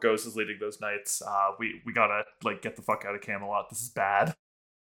 Also, Morgause is leading those knights. We gotta get the fuck out of Camelot. This is bad."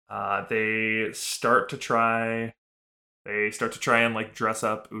 They start to try and dress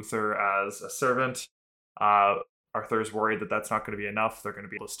up Uther as a servant. Arthur's worried that that's not going to be enough. They're going to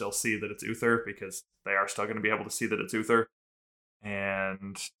be able to still see that it's Uther because they are still going to be able to see that it's Uther.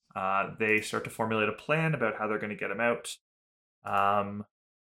 And they start to formulate a plan about how they're going to get him out.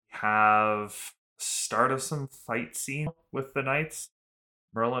 Have start of some fight scene with the knights.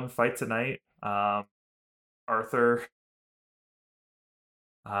 Merlin fights a knight. Arthur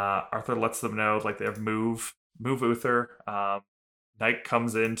lets them know they have move Uther. Knight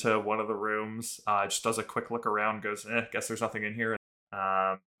comes into one of the rooms, just does a quick look around, goes, guess there's nothing in here.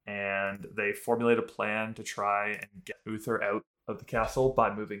 And they formulate a plan to try and get Uther out of the castle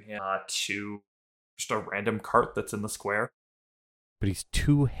by moving him to just a random cart that's in the square. But he's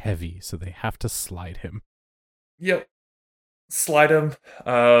too heavy, so they have to slide him. Yep. Slide him.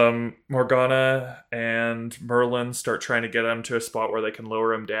 Morgana and Merlin start trying to get him to a spot where they can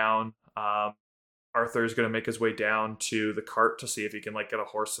lower him down. Arthur's going to make his way down to the cart to see if he can like get a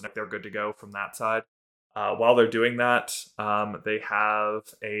horse and if they're good to go from that side. While they're doing that, they have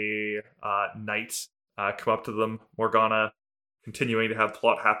a knight come up to them. Morgana, continuing to have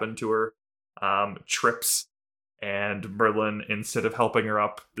plot happen to her, trips, and Merlin, instead of helping her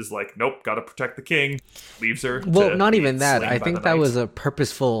up, is like, nope, gotta protect the king. Leaves her. Well, not even that. I think that was a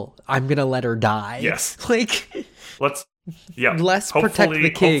purposeful, I'm gonna let her die. Yes. Like, less protect the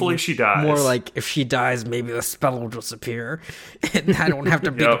king. Hopefully she dies. More like, if she dies, maybe the spell will disappear. And I don't have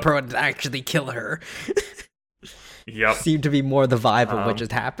to be the pro to actually kill her. Yep. Seemed to be more the vibe of what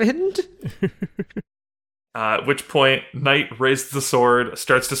just happened. At which point, Knight raises the sword,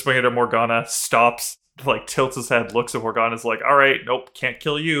 starts to swing it at Morgana, stops, like tilts his head, looks at Morgana's like, all right, nope, can't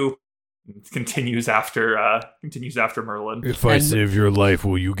kill you. Continues after Merlin. If I save your life,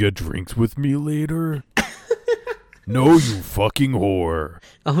 will you get drinks with me later? No, you fucking whore.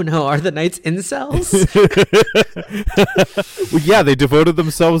 Oh no, are the knights incels? Well, yeah, they devoted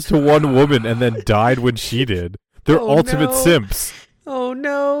themselves to one woman and then died when she did. They're ultimate simps. Oh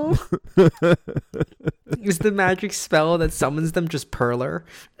no. Is the magic spell that summons them just Perler?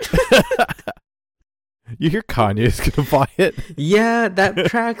 You hear Kanye's gonna buy it? Yeah, that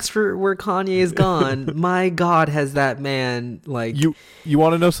tracks for where Kanye's gone. My God, has that man, like... You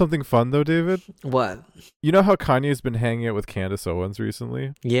want to know something fun, though, David? What? You know how Kanye's been hanging out with Candace Owens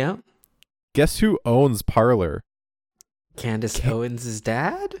recently? Yeah. Guess who owns Parler? Candace Owens'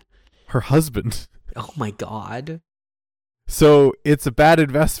 dad? Her husband. Oh my God. So it's a bad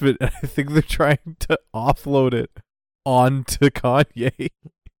investment, and I think they're trying to offload it onto Kanye.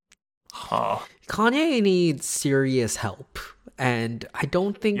 Huh. Kanye needs serious help, and I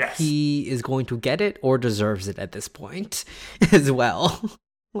don't think he is going to get it or deserves it at this point as well.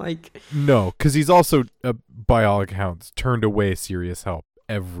 Like, no, because he's also, by all accounts, turned away serious help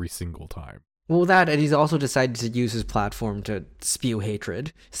every single time. Well, that, and he's also decided to use his platform to spew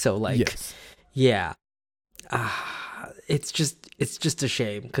hatred. So, like, yes. Yeah. It's just a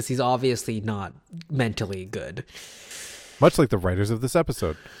shame, because he's obviously not mentally good. Much like the writers of this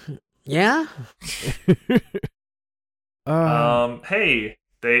episode. Yeah? Hey,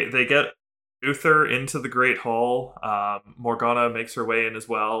 they get Uther into the Great Hall. Morgana makes her way in as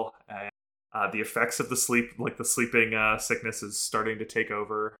well. And the effects of the sleeping sickness is starting to take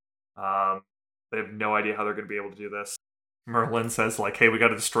over. They have no idea how they're going to be able to do this. Merlin says, like, hey, we got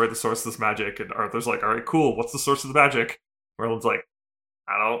to destroy the source of this magic. And Arthur's like, all right, cool. What's the source of the magic? Merlin's like,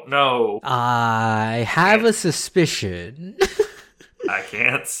 I don't know. I have a suspicion. I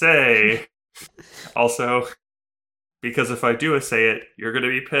can't say. Also, because if I do say it, you're going to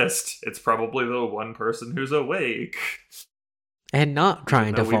be pissed. It's probably the one person who's awake. And not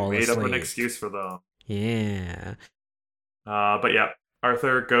trying to fall asleep. We made up an excuse for them. Yeah. But yeah,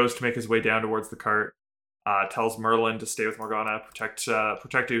 Arthur goes to make his way down towards the cart. Tells Merlin to stay with Morgana, protect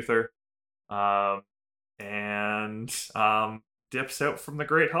Uther. And dips out from the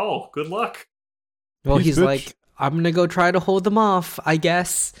Great Hall. Good luck. Well, he's like, I'm gonna go try to hold them off, I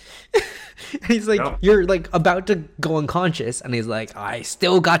guess. He's like, You're like about to go unconscious, and he's like, I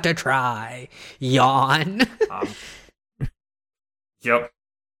still got to try. Yawn. Yep.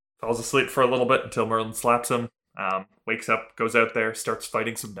 Falls asleep for a little bit until Merlin slaps him. Wakes up, goes out there, starts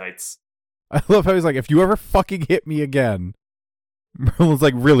fighting some knights. I love how he's like, if you ever fucking hit me again. Merlin's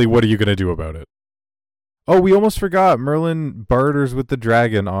like, really, what are you gonna do about it? Oh, we almost forgot. Merlin barters with the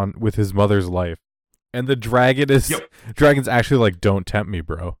dragon with his mother's life. And the dragon's actually like, don't tempt me,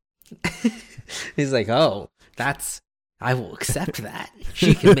 bro. He's like, oh, I will accept that.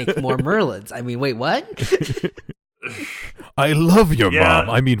 She can make more Merlins. I mean, wait, what? I love your mom.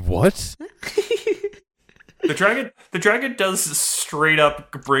 I mean, what? The dragon does straight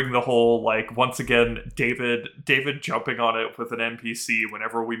up bring the whole, like, once again, David jumping on it with an NPC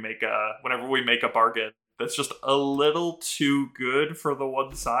whenever we make a bargain that's just a little too good for the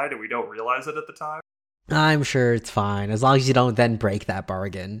one side and we don't realize it at the time. I'm sure it's fine, as long as you don't then break that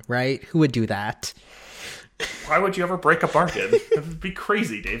bargain, right? Who would do that? Why would you ever break a bargain? It would be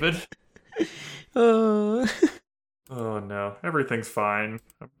crazy, David. Oh no, everything's fine.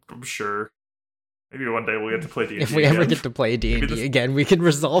 I'm sure. Maybe one day we'll get to play D&D If we ever get to play D&D again, we can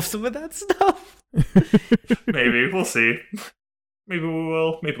resolve some of that stuff. Maybe. We'll see. Maybe we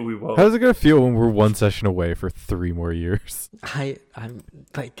will. Maybe we won't. How's it going to feel when we're one session away for 3 more years? I'm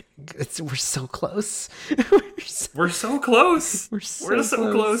like, we're so close. We're so close. We're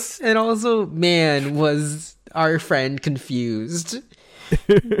so close. And also, man, was our friend confused.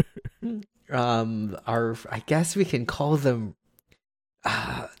 I guess we can call them...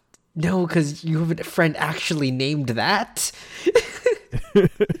 no, because you have a friend actually named that.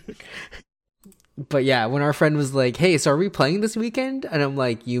 But yeah, when our friend was like, "Hey, so are we playing this weekend?" And I'm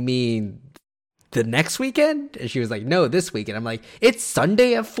like, "You mean the next weekend?" And she was like, "No, this weekend." I'm like, "It's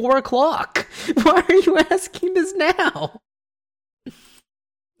Sunday at 4:00. Why are you asking this now?"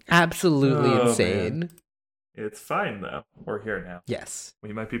 Absolutely insane. Man. It's fine though. We're here now. Yes,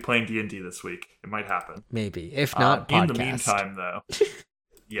 We might be playing D&D this week. It might happen. maybe. If not, in podcast. the meantime, though,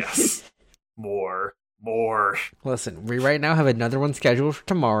 yes, more. Listen, we right now have another one scheduled for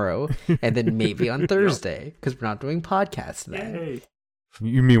tomorrow, and then maybe on Thursday, because we're not doing podcasts then. Yay.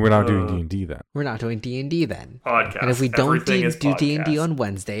 You mean we're not doing D&D then? We're not doing D&D then. Podcast. And if we don't Everything is do D&D podcast. on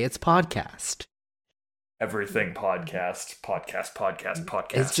Wednesday, it's podcast. Everything podcast.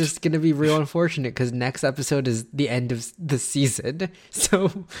 It's just going to be real unfortunate because next episode is the end of the season.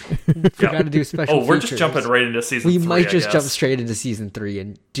 So we got to do special features. We're just jumping right into season 3, We might just I jump guess. straight into season 3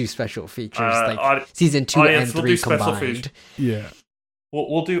 and do special features like season 2 audience, and we'll 3 do special combined. features. Yeah.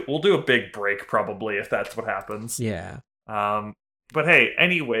 We'll do a big break probably if that's what happens. Yeah. But hey,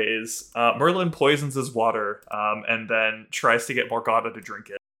 anyways, Merlin poisons his water, and then tries to get Morgana to drink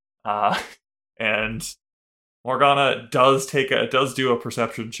it. And Morgana does do a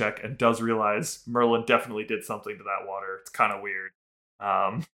perception check and does realize Merlin definitely did something to that water. It's kind of weird.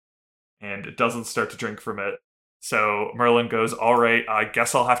 And it doesn't start to drink from it. So Merlin goes, "All right, I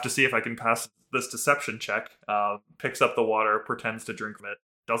guess I'll have to see if I can pass this deception check." Picks up the water, pretends to drink from it,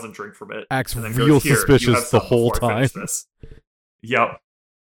 doesn't drink from it. Acts and then real goes, "Here, you have suspicious the some whole before I finish time. this." Yep.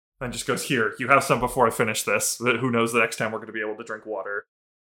 Then just goes, "Here, you have some before I finish this. Who knows the next time we're going to be able to drink water."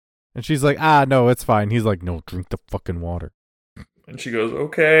 And she's like, no, it's fine. He's like, no, drink the fucking water. And she goes,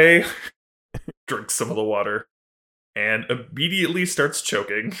 "Okay." Drinks some of the water. And immediately starts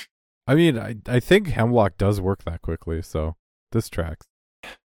choking. I mean, I think Hemlock does work that quickly, so this tracks.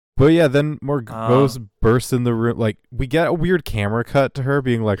 But yeah, then Morgause bursts in the room. Like, we get a weird camera cut to her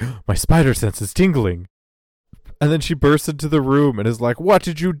being like, "My spider sense is tingling." And then she bursts into the room and is like, "What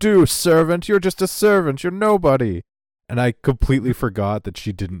did you do, servant? You're just a servant. You're nobody." And I completely forgot that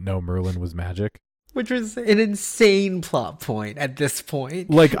she didn't know Merlin was magic. Which was an insane plot point at this point.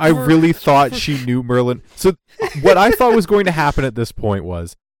 Like, I really thought she knew Merlin. So what I thought was going to happen at this point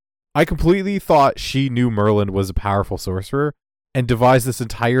was, I completely thought she knew Merlin was a powerful sorcerer and devised this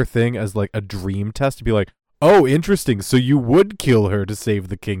entire thing as like a dream test to be like, "Oh, interesting. So you would kill her to save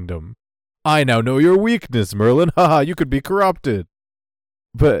the kingdom. I now know your weakness, Merlin. Haha, you could be corrupted."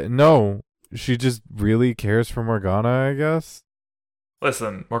 But no, she just really cares for Morgana, I guess.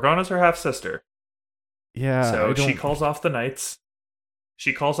 Listen, Morgana's her half-sister. Yeah. So she calls off the knights.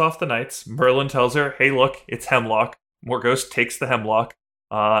 Merlin tells her, "Hey, look, it's Hemlock." Morgause takes the Hemlock,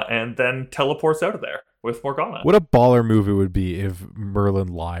 and then teleports out of there with Morgana. What a baller move it would be if Merlin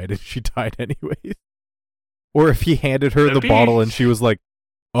lied and she died anyways. Or if he handed her the bottle and she was like,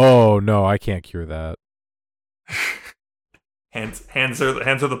 "Oh, no, I can't cure that." hands her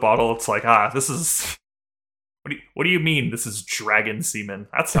the bottle. It's like, this is... What do you mean this is dragon semen?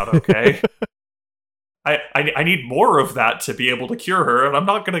 That's not okay. I need more of that to be able to cure her, and I'm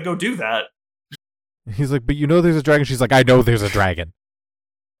not going to go do that. He's like, "But you know there's a dragon." She's like, "I know there's a dragon."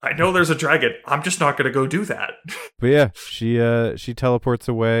 I know there's a dragon. I'm just not going to go do that. But yeah, she teleports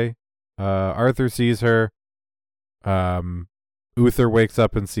away. Arthur sees her. Uther wakes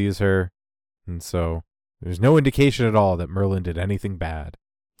up and sees her. And so there's no indication at all that Merlin did anything bad.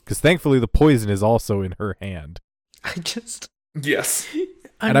 Because thankfully the poison is also in her hand. Yes.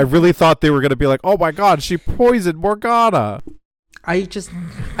 And I really thought they were going to be like, "Oh my god, she poisoned Morgana." I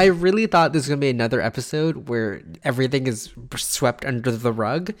really thought this was going to be another episode where everything is swept under the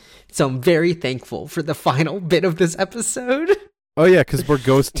rug. So I'm very thankful for the final bit of this episode. Oh yeah, because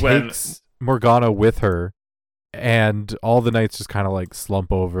Morgause takes Morgana with her. And all the knights just kind of like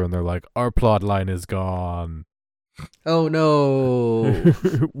slump over and they're like, "Our plot line is gone. Oh no.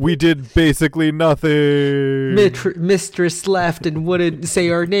 We did basically nothing. Mistress left and wouldn't say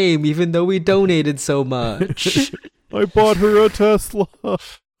our name even though we donated so much. I bought her a Tesla.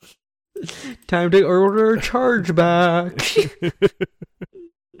 Time to order a chargeback."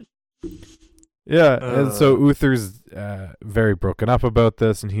 Yeah, and so Uther's very broken up about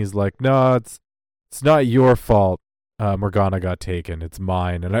this, and he's like, "No, it's not your fault. Morgana got taken. It's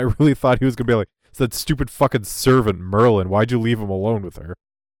mine." And I really thought he was gonna be like, "It's that stupid fucking servant Merlin. Why'd you leave him alone with her?"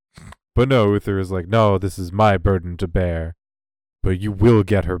 But no, Uther is like, "No, this is my burden to bear. But you will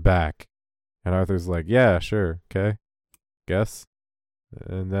get her back." And Arthur's like, "Yeah, sure, okay, guess."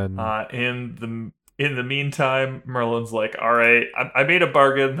 And then in the meantime, Merlin's like, "All right, I made a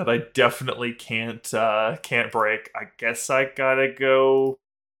bargain that I definitely can't break. I guess I gotta go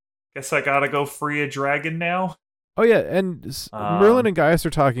free a dragon now." Oh yeah, and Um, Merlin and Gaius are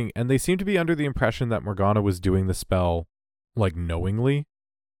talking, and they seem to be under the impression that Morgana was doing the spell, like, knowingly.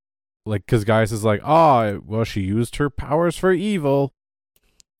 Like, because Gaius is like, well, she used her powers for evil.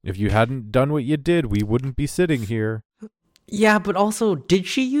 If you hadn't done what you did, we wouldn't be sitting here. Yeah, but also, did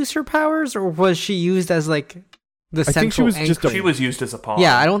she use her powers, or was she used as, like, the central think she was just anchoring? She was used as a pawn.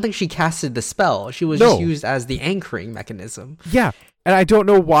 Yeah, I don't think she casted the spell. She was No. just used as the anchoring mechanism. Yeah, and I don't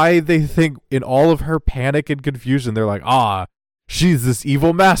know why they think in all of her panic and confusion, they're like, she's this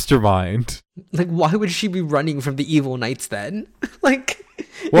evil mastermind. Like, why would she be running from the evil knights then? Like,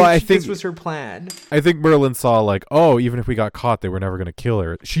 Well, I if think- this was her plan. I think Merlin saw like, even if we got caught, they were never going to kill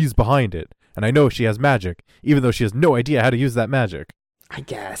her. She's behind it. And I know she has magic, even though she has no idea how to use that magic. I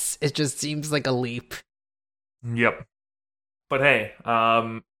guess it just seems like a leap. Yep. But hey,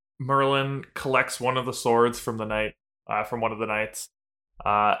 Merlin collects one of the swords from the knight, from one of the knights,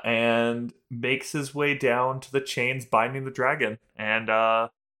 and makes his way down to the chains binding the dragon, and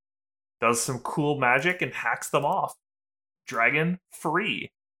does some cool magic and hacks them off. Dragon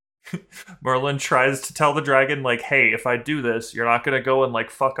free. Merlin tries to tell the dragon, like, hey, if I do this, you're not gonna go and like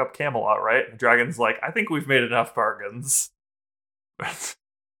fuck up Camelot, right? The dragon's like, I think we've made enough bargains.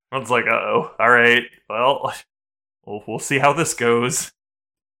 Merlin's like, uh-oh, alright, well, we'll see how this goes.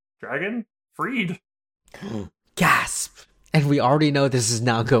 Dragon freed. Gasp! And we already know this does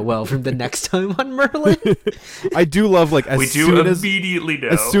not go well from the next time on Merlin. I do love, like, We do immediately know.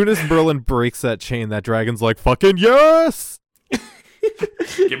 as soon as Merlin breaks that chain, that dragon's like, fucking yes!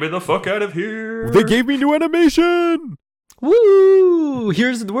 Get me the fuck out of here. They gave me new animation! Woo!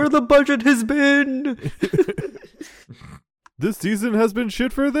 Here's where the budget has been. This season has been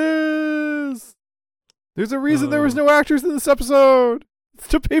shit for this! There's a reason there was no actors in this episode! It's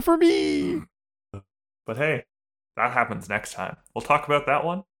to pay for me! But hey, that happens next time. We'll talk about that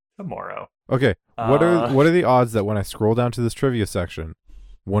one tomorrow. Okay, what are the odds that when I scroll down to this trivia section,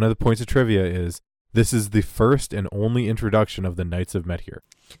 one of the points of trivia is, this is the first and only introduction of the Knights of Metyr.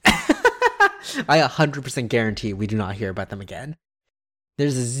 I 100% guarantee we do not hear about them again.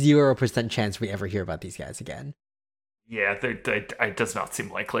 There's a 0% chance we ever hear about these guys again. Yeah, it does not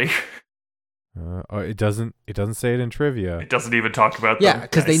seem likely. It doesn't say it in trivia. It doesn't even talk about them. Yeah,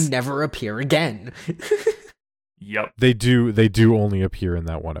 because they Nice. never appear again. Yep. They do only appear in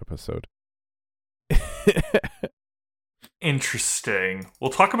that one episode. Interesting. We'll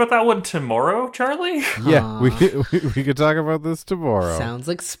talk about that one tomorrow, Charlie. Yeah, we could talk about this tomorrow. Sounds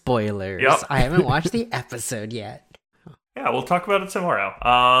like spoilers. Yep. I haven't watched the episode yet. Yeah, we'll talk about it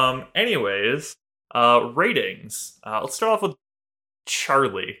tomorrow. Anyways, ratings. Let's start off with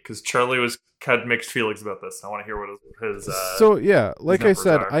Charlie, because Charlie had mixed feelings about this. I want to hear what his So yeah, like I numbers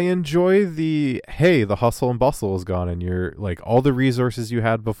said, are. I enjoy the hustle and bustle is gone, and you're like all the resources you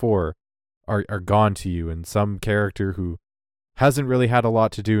had before are gone to you, and some character who hasn't really had a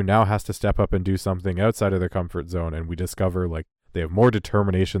lot to do now has to step up and do something outside of their comfort zone, and we discover like they have more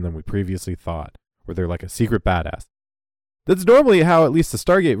determination than we previously thought, or they're like a secret badass. That's normally how at least the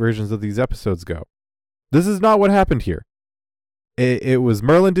Stargate versions of these episodes go. This is not what happened here. It was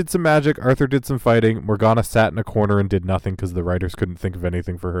Merlin did some magic, Arthur did some fighting, Morgana sat in a corner and did nothing because the writers couldn't think of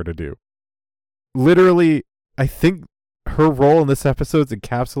anything for her to do. Literally, I think her role in this episode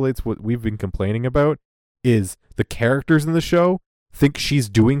encapsulates what we've been complaining about, is the characters in the show think she's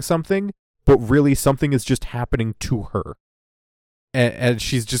doing something, but really something is just happening to her. And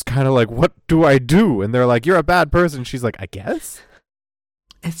she's just kind of like, what do I do? And they're like, you're a bad person. She's like, I guess?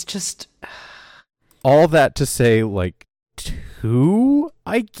 It's just... All that to say, like, 2,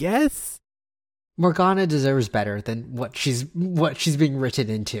 I guess? Morgana deserves better than what she's being written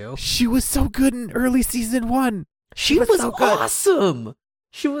into. She was so good in early season 1. She was so good. awesome.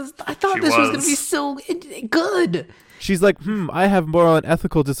 I thought She this was going was. to be so good. She's like, I have moral and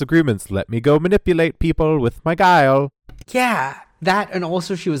ethical disagreements. Let me go manipulate people with my guile. Yeah, that, and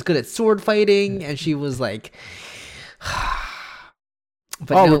also she was good at sword fighting, and she was like...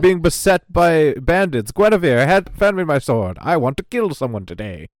 But no, we're being beset by bandits. Guinevere, hand me my sword. I want to kill someone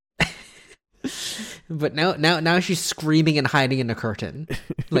today. But now she's screaming and hiding in a curtain,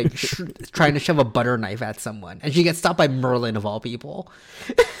 like trying to shove a butter knife at someone, and she gets stopped by Merlin of all people.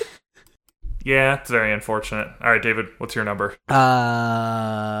 Yeah, it's very unfortunate. All right, David, what's your number? Do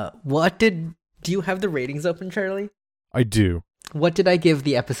you have the ratings open, Charlie? I do. What did I give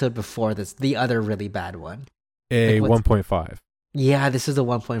the episode before this, the other really bad one? A Like, what's- 1.5. Yeah, this is a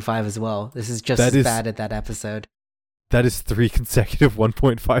 1.5 as well. This is just That as is- bad as that episode. That is 3 consecutive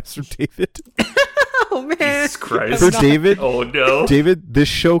 1.5s from David. Oh man, Jesus Christ. For David, Oh no. David, this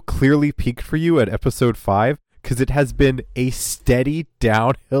show clearly peaked for you at episode 5 because it has been a steady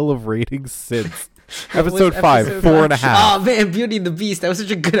downhill of ratings since. Episode Was 5, episode 4.5. Oh man, Beauty and the Beast. That was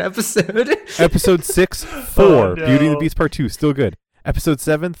such a good episode. Episode 6, 4. Oh, no. Beauty and the Beast Part 2, still good. Episode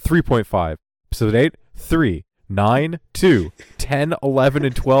 7, 3.5. Episode 8, 3. 9, 2. 10, 11,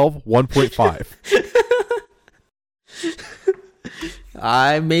 and 12,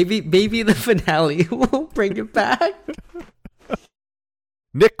 1.5. Maybe the finale will bring it back.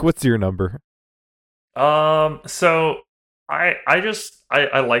 Nick, what's your number? So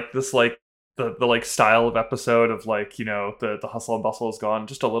I like this, like the like style of episode of, like, you know, the hustle and bustle has gone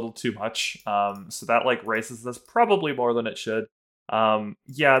just a little too much. So that like raises this probably more than it should.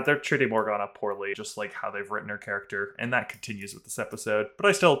 Yeah, they're treating Morgana poorly, just like how they've written her character, and that continues with this episode. But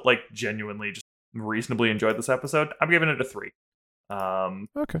I still like genuinely just reasonably enjoyed this episode. I'm giving it a 3.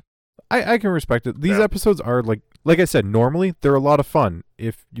 Okay. I can respect it. These Yeah. episodes are like I said, normally they're a lot of fun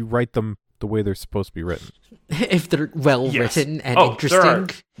if you write them the way they're supposed to be written. If they're well Yes. written and Oh,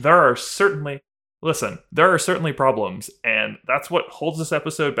 interesting. there are certainly problems, and that's what holds this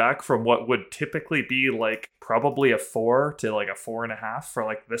episode back from what would typically be like probably a 4 to like a 4.5 for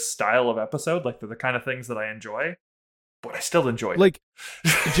like this style of episode. Like, they're the kind of things that I enjoy, but I still enjoy it. Like,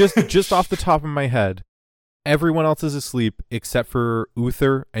 just off the top of my head, everyone else is asleep except for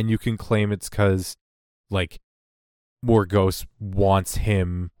Uther, and you can claim it's because, like, Morgos wants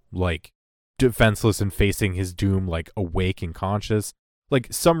him, like, defenseless and facing his doom, like, awake and conscious. Like,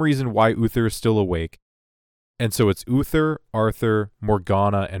 some reason why Uther is still awake. And so it's Uther, Arthur,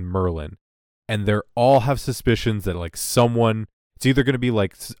 Morgana, and Merlin. And they all have suspicions that, like, someone... It's either going to be,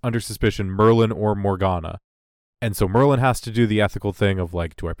 like, under suspicion, Merlin or Morgana. And so Merlin has to do the ethical thing of,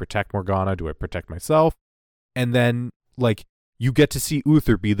 like, do I protect Morgana? Do I protect myself? And then, like, you get to see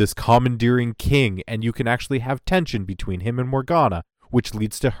Uther be this commandeering king, and you can actually have tension between him and Morgana, which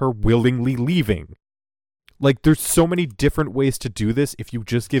leads to her willingly leaving. Like, there's so many different ways to do this if you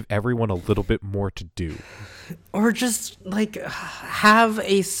just give everyone a little bit more to do. Or just, like, have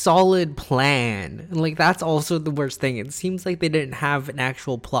a solid plan. Like, that's also the worst thing. It seems like they didn't have an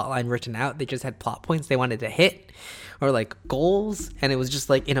actual plot line written out. They just had plot points they wanted to hit, or, like, goals. And it was just,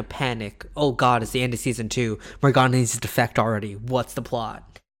 like, in a panic. Oh, God, it's the end of season 2. Morgana needs to defect already. What's the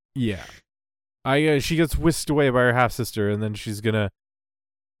plot? Yeah. She gets whisked away by her half-sister, and then she's gonna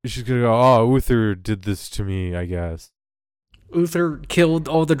go, oh, Uther did this to me, I guess. Uther killed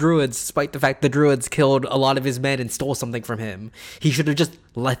all the druids, despite the fact the druids killed a lot of his men and stole something from him. He should have just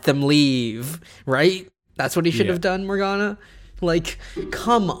let them leave, right? That's what he should have done, Morgana. Like,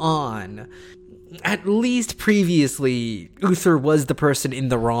 come on. At least previously, Uther was the person in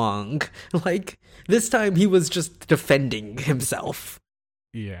the wrong. Like, this time he was just defending himself.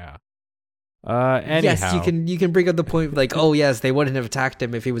 Yeah. Anyhow. Yes, you can bring up the point like, oh yes, they wouldn't have attacked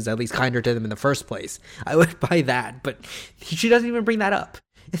him if he was at least kinder to them in the first place. I would buy that, but she doesn't even bring that up.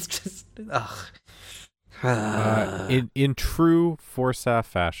 It's just, in true Forsaf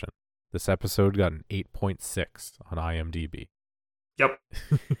fashion, this episode got an 8.6 on IMDb. Yep.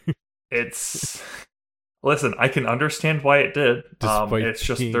 It's... Listen, I can understand why it did. It's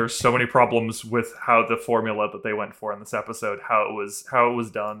just there's so many problems with how the formula that they went for in this episode, how it was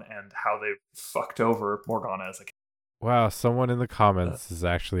done, and how they fucked over Morgana as a kid. Wow, someone in the comments is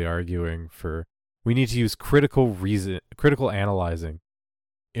actually arguing for we need to use critical analyzing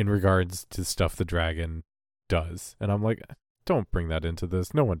in regards to stuff the dragon does. And I'm like, don't bring that into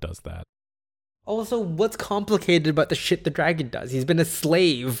this. No one does that. Also, what's complicated about the shit the dragon does? He's been a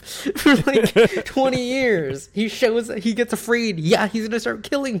slave for like 20 years. He gets freed. Yeah, he's gonna start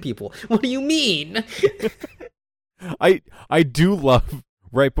killing people. What do you mean? I do love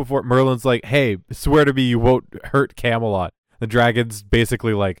right before Merlin's like, hey, swear to me you won't hurt Camelot. The dragon's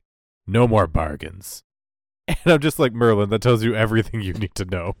basically like, no more bargains. And I'm just like, Merlin, that tells you everything you need to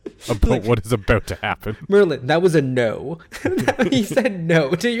know about what is about to happen. Merlin, that was a no. He said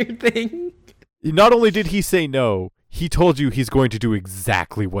no to your thing. Not only did he say no, he told you he's going to do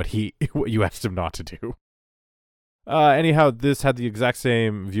exactly what you asked him not to do. Anyhow, this had the exact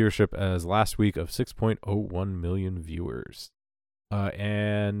same viewership as last week of 6.01 million viewers.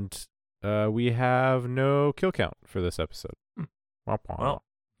 And we have no kill count for this episode. Well,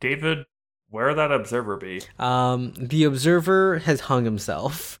 David, where that observer be? The observer has hung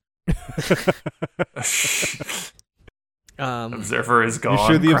himself. Observer is gone. You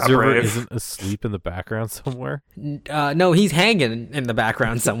sure the observer Brave. isn't asleep in the background somewhere? No, he's hanging in the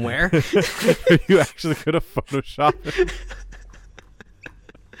background somewhere. You actually could have photoshopped it.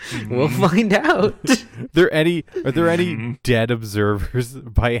 We'll find out. Are there any dead observers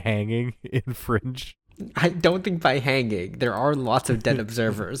by hanging in Fringe? I don't think by hanging. There are lots of dead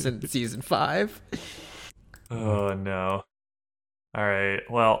observers in season 5. Oh no. All right.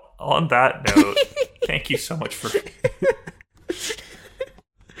 Well, on that note, Thank you so much for.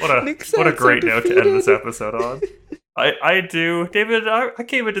 What Nick a sounds great so note to end this defeated. episode on. I do, David. I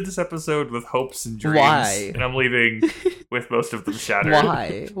came into this episode with hopes and dreams, Why? and I'm leaving with most of them shattered.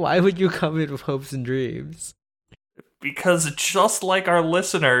 Why? Why would you come in with hopes and dreams? Because just like our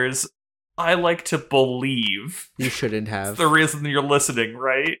listeners, I like to believe. You shouldn't That's have. the reason you're listening,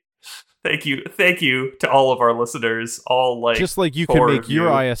 right? Thank you to all of our listeners. All like Just like you can four make of your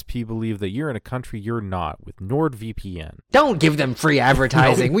you. ISP believe that you're in a country you're not with NordVPN. Don't give them free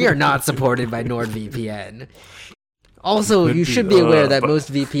advertising. We are not supported by NordVPN. Also, Could you be, should be aware that but-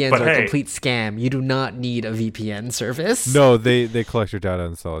 most VPNs but are a hey. complete scam. You do not need a VPN service. No, they collect your data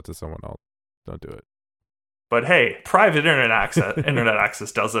and sell it to someone else. Don't do it. But hey, private internet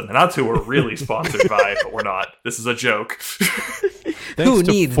access doesn't, and that's who we're really sponsored by. But we're not. This is a joke. Who Thanks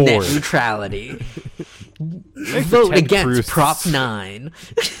to needs Ford. net neutrality? Thanks to Vote Ted against Cruz. Prop 9.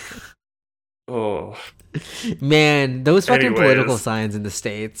 Oh, Man, those fucking Anyways. political signs in the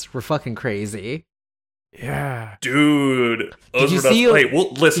States were fucking crazy. Yeah. dude, those you were nuts. see- Wait,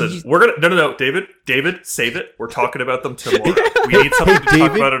 well, listen, did you- we're gonna no, David, save it. We're talking about them tomorrow. We need something to talk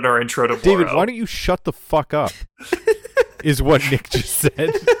David, about in our intro tomorrow. David, why don't you shut the fuck up? Is what Nick just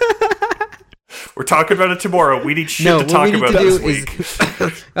said. We're talking about it tomorrow. We need shit No, to what talk we need about to do this week.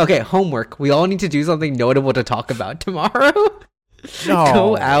 is okay, homework. We all need to do something notable to talk about tomorrow. No.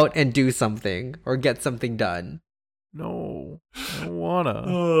 Go out and do something or get something done. No. I don't wanna.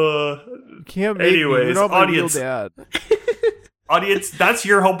 You can't make me. anyways, You're not my real audience. dad. Audience, that's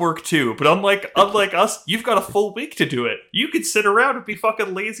your homework too. But unlike us, you've got a full week to do it. You could sit around and be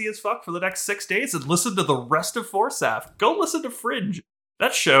fucking lazy as fuck for the next 6 days and listen to the rest of Forsaf. Go listen to Fringe.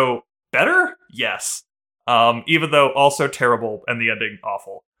 That show better? Yes. Even though also terrible and the ending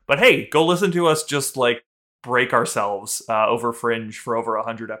awful. But hey, go listen to us just like break ourselves over Fringe for over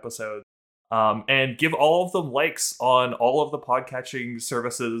 100 episodes. And give all of them likes on all of the podcatching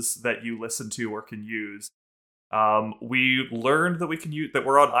services that you listen to or can use. We learned that we can use that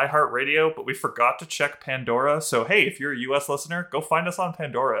we're on iHeartRadio, but we forgot to check Pandora. So hey, if you're a US listener, go find us on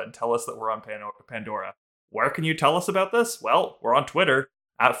Pandora and tell us that we're on Pandora. Where can you tell us about this? Well, we're on Twitter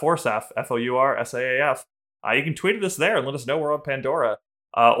at Forsaf, FOURSAAF. You can tweet at us there and let us know we're on Pandora.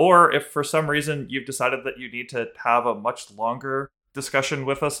 Or if for some reason you've decided that you need to have a much longer discussion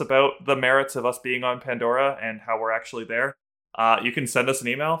with us about the merits of us being on Pandora and how we're actually there, you can send us an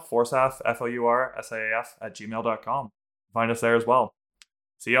email, forsaf, FOURSAAF @gmail.com. Find us there as well.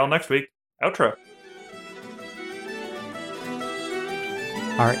 See y'all next week. Outro.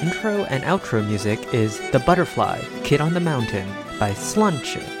 Our intro and outro music is The Butterfly, Kid on the Mountain by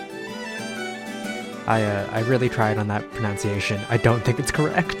Slunch. I really tried on that pronunciation. I don't think it's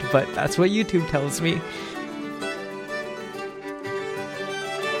correct, but that's what YouTube tells me.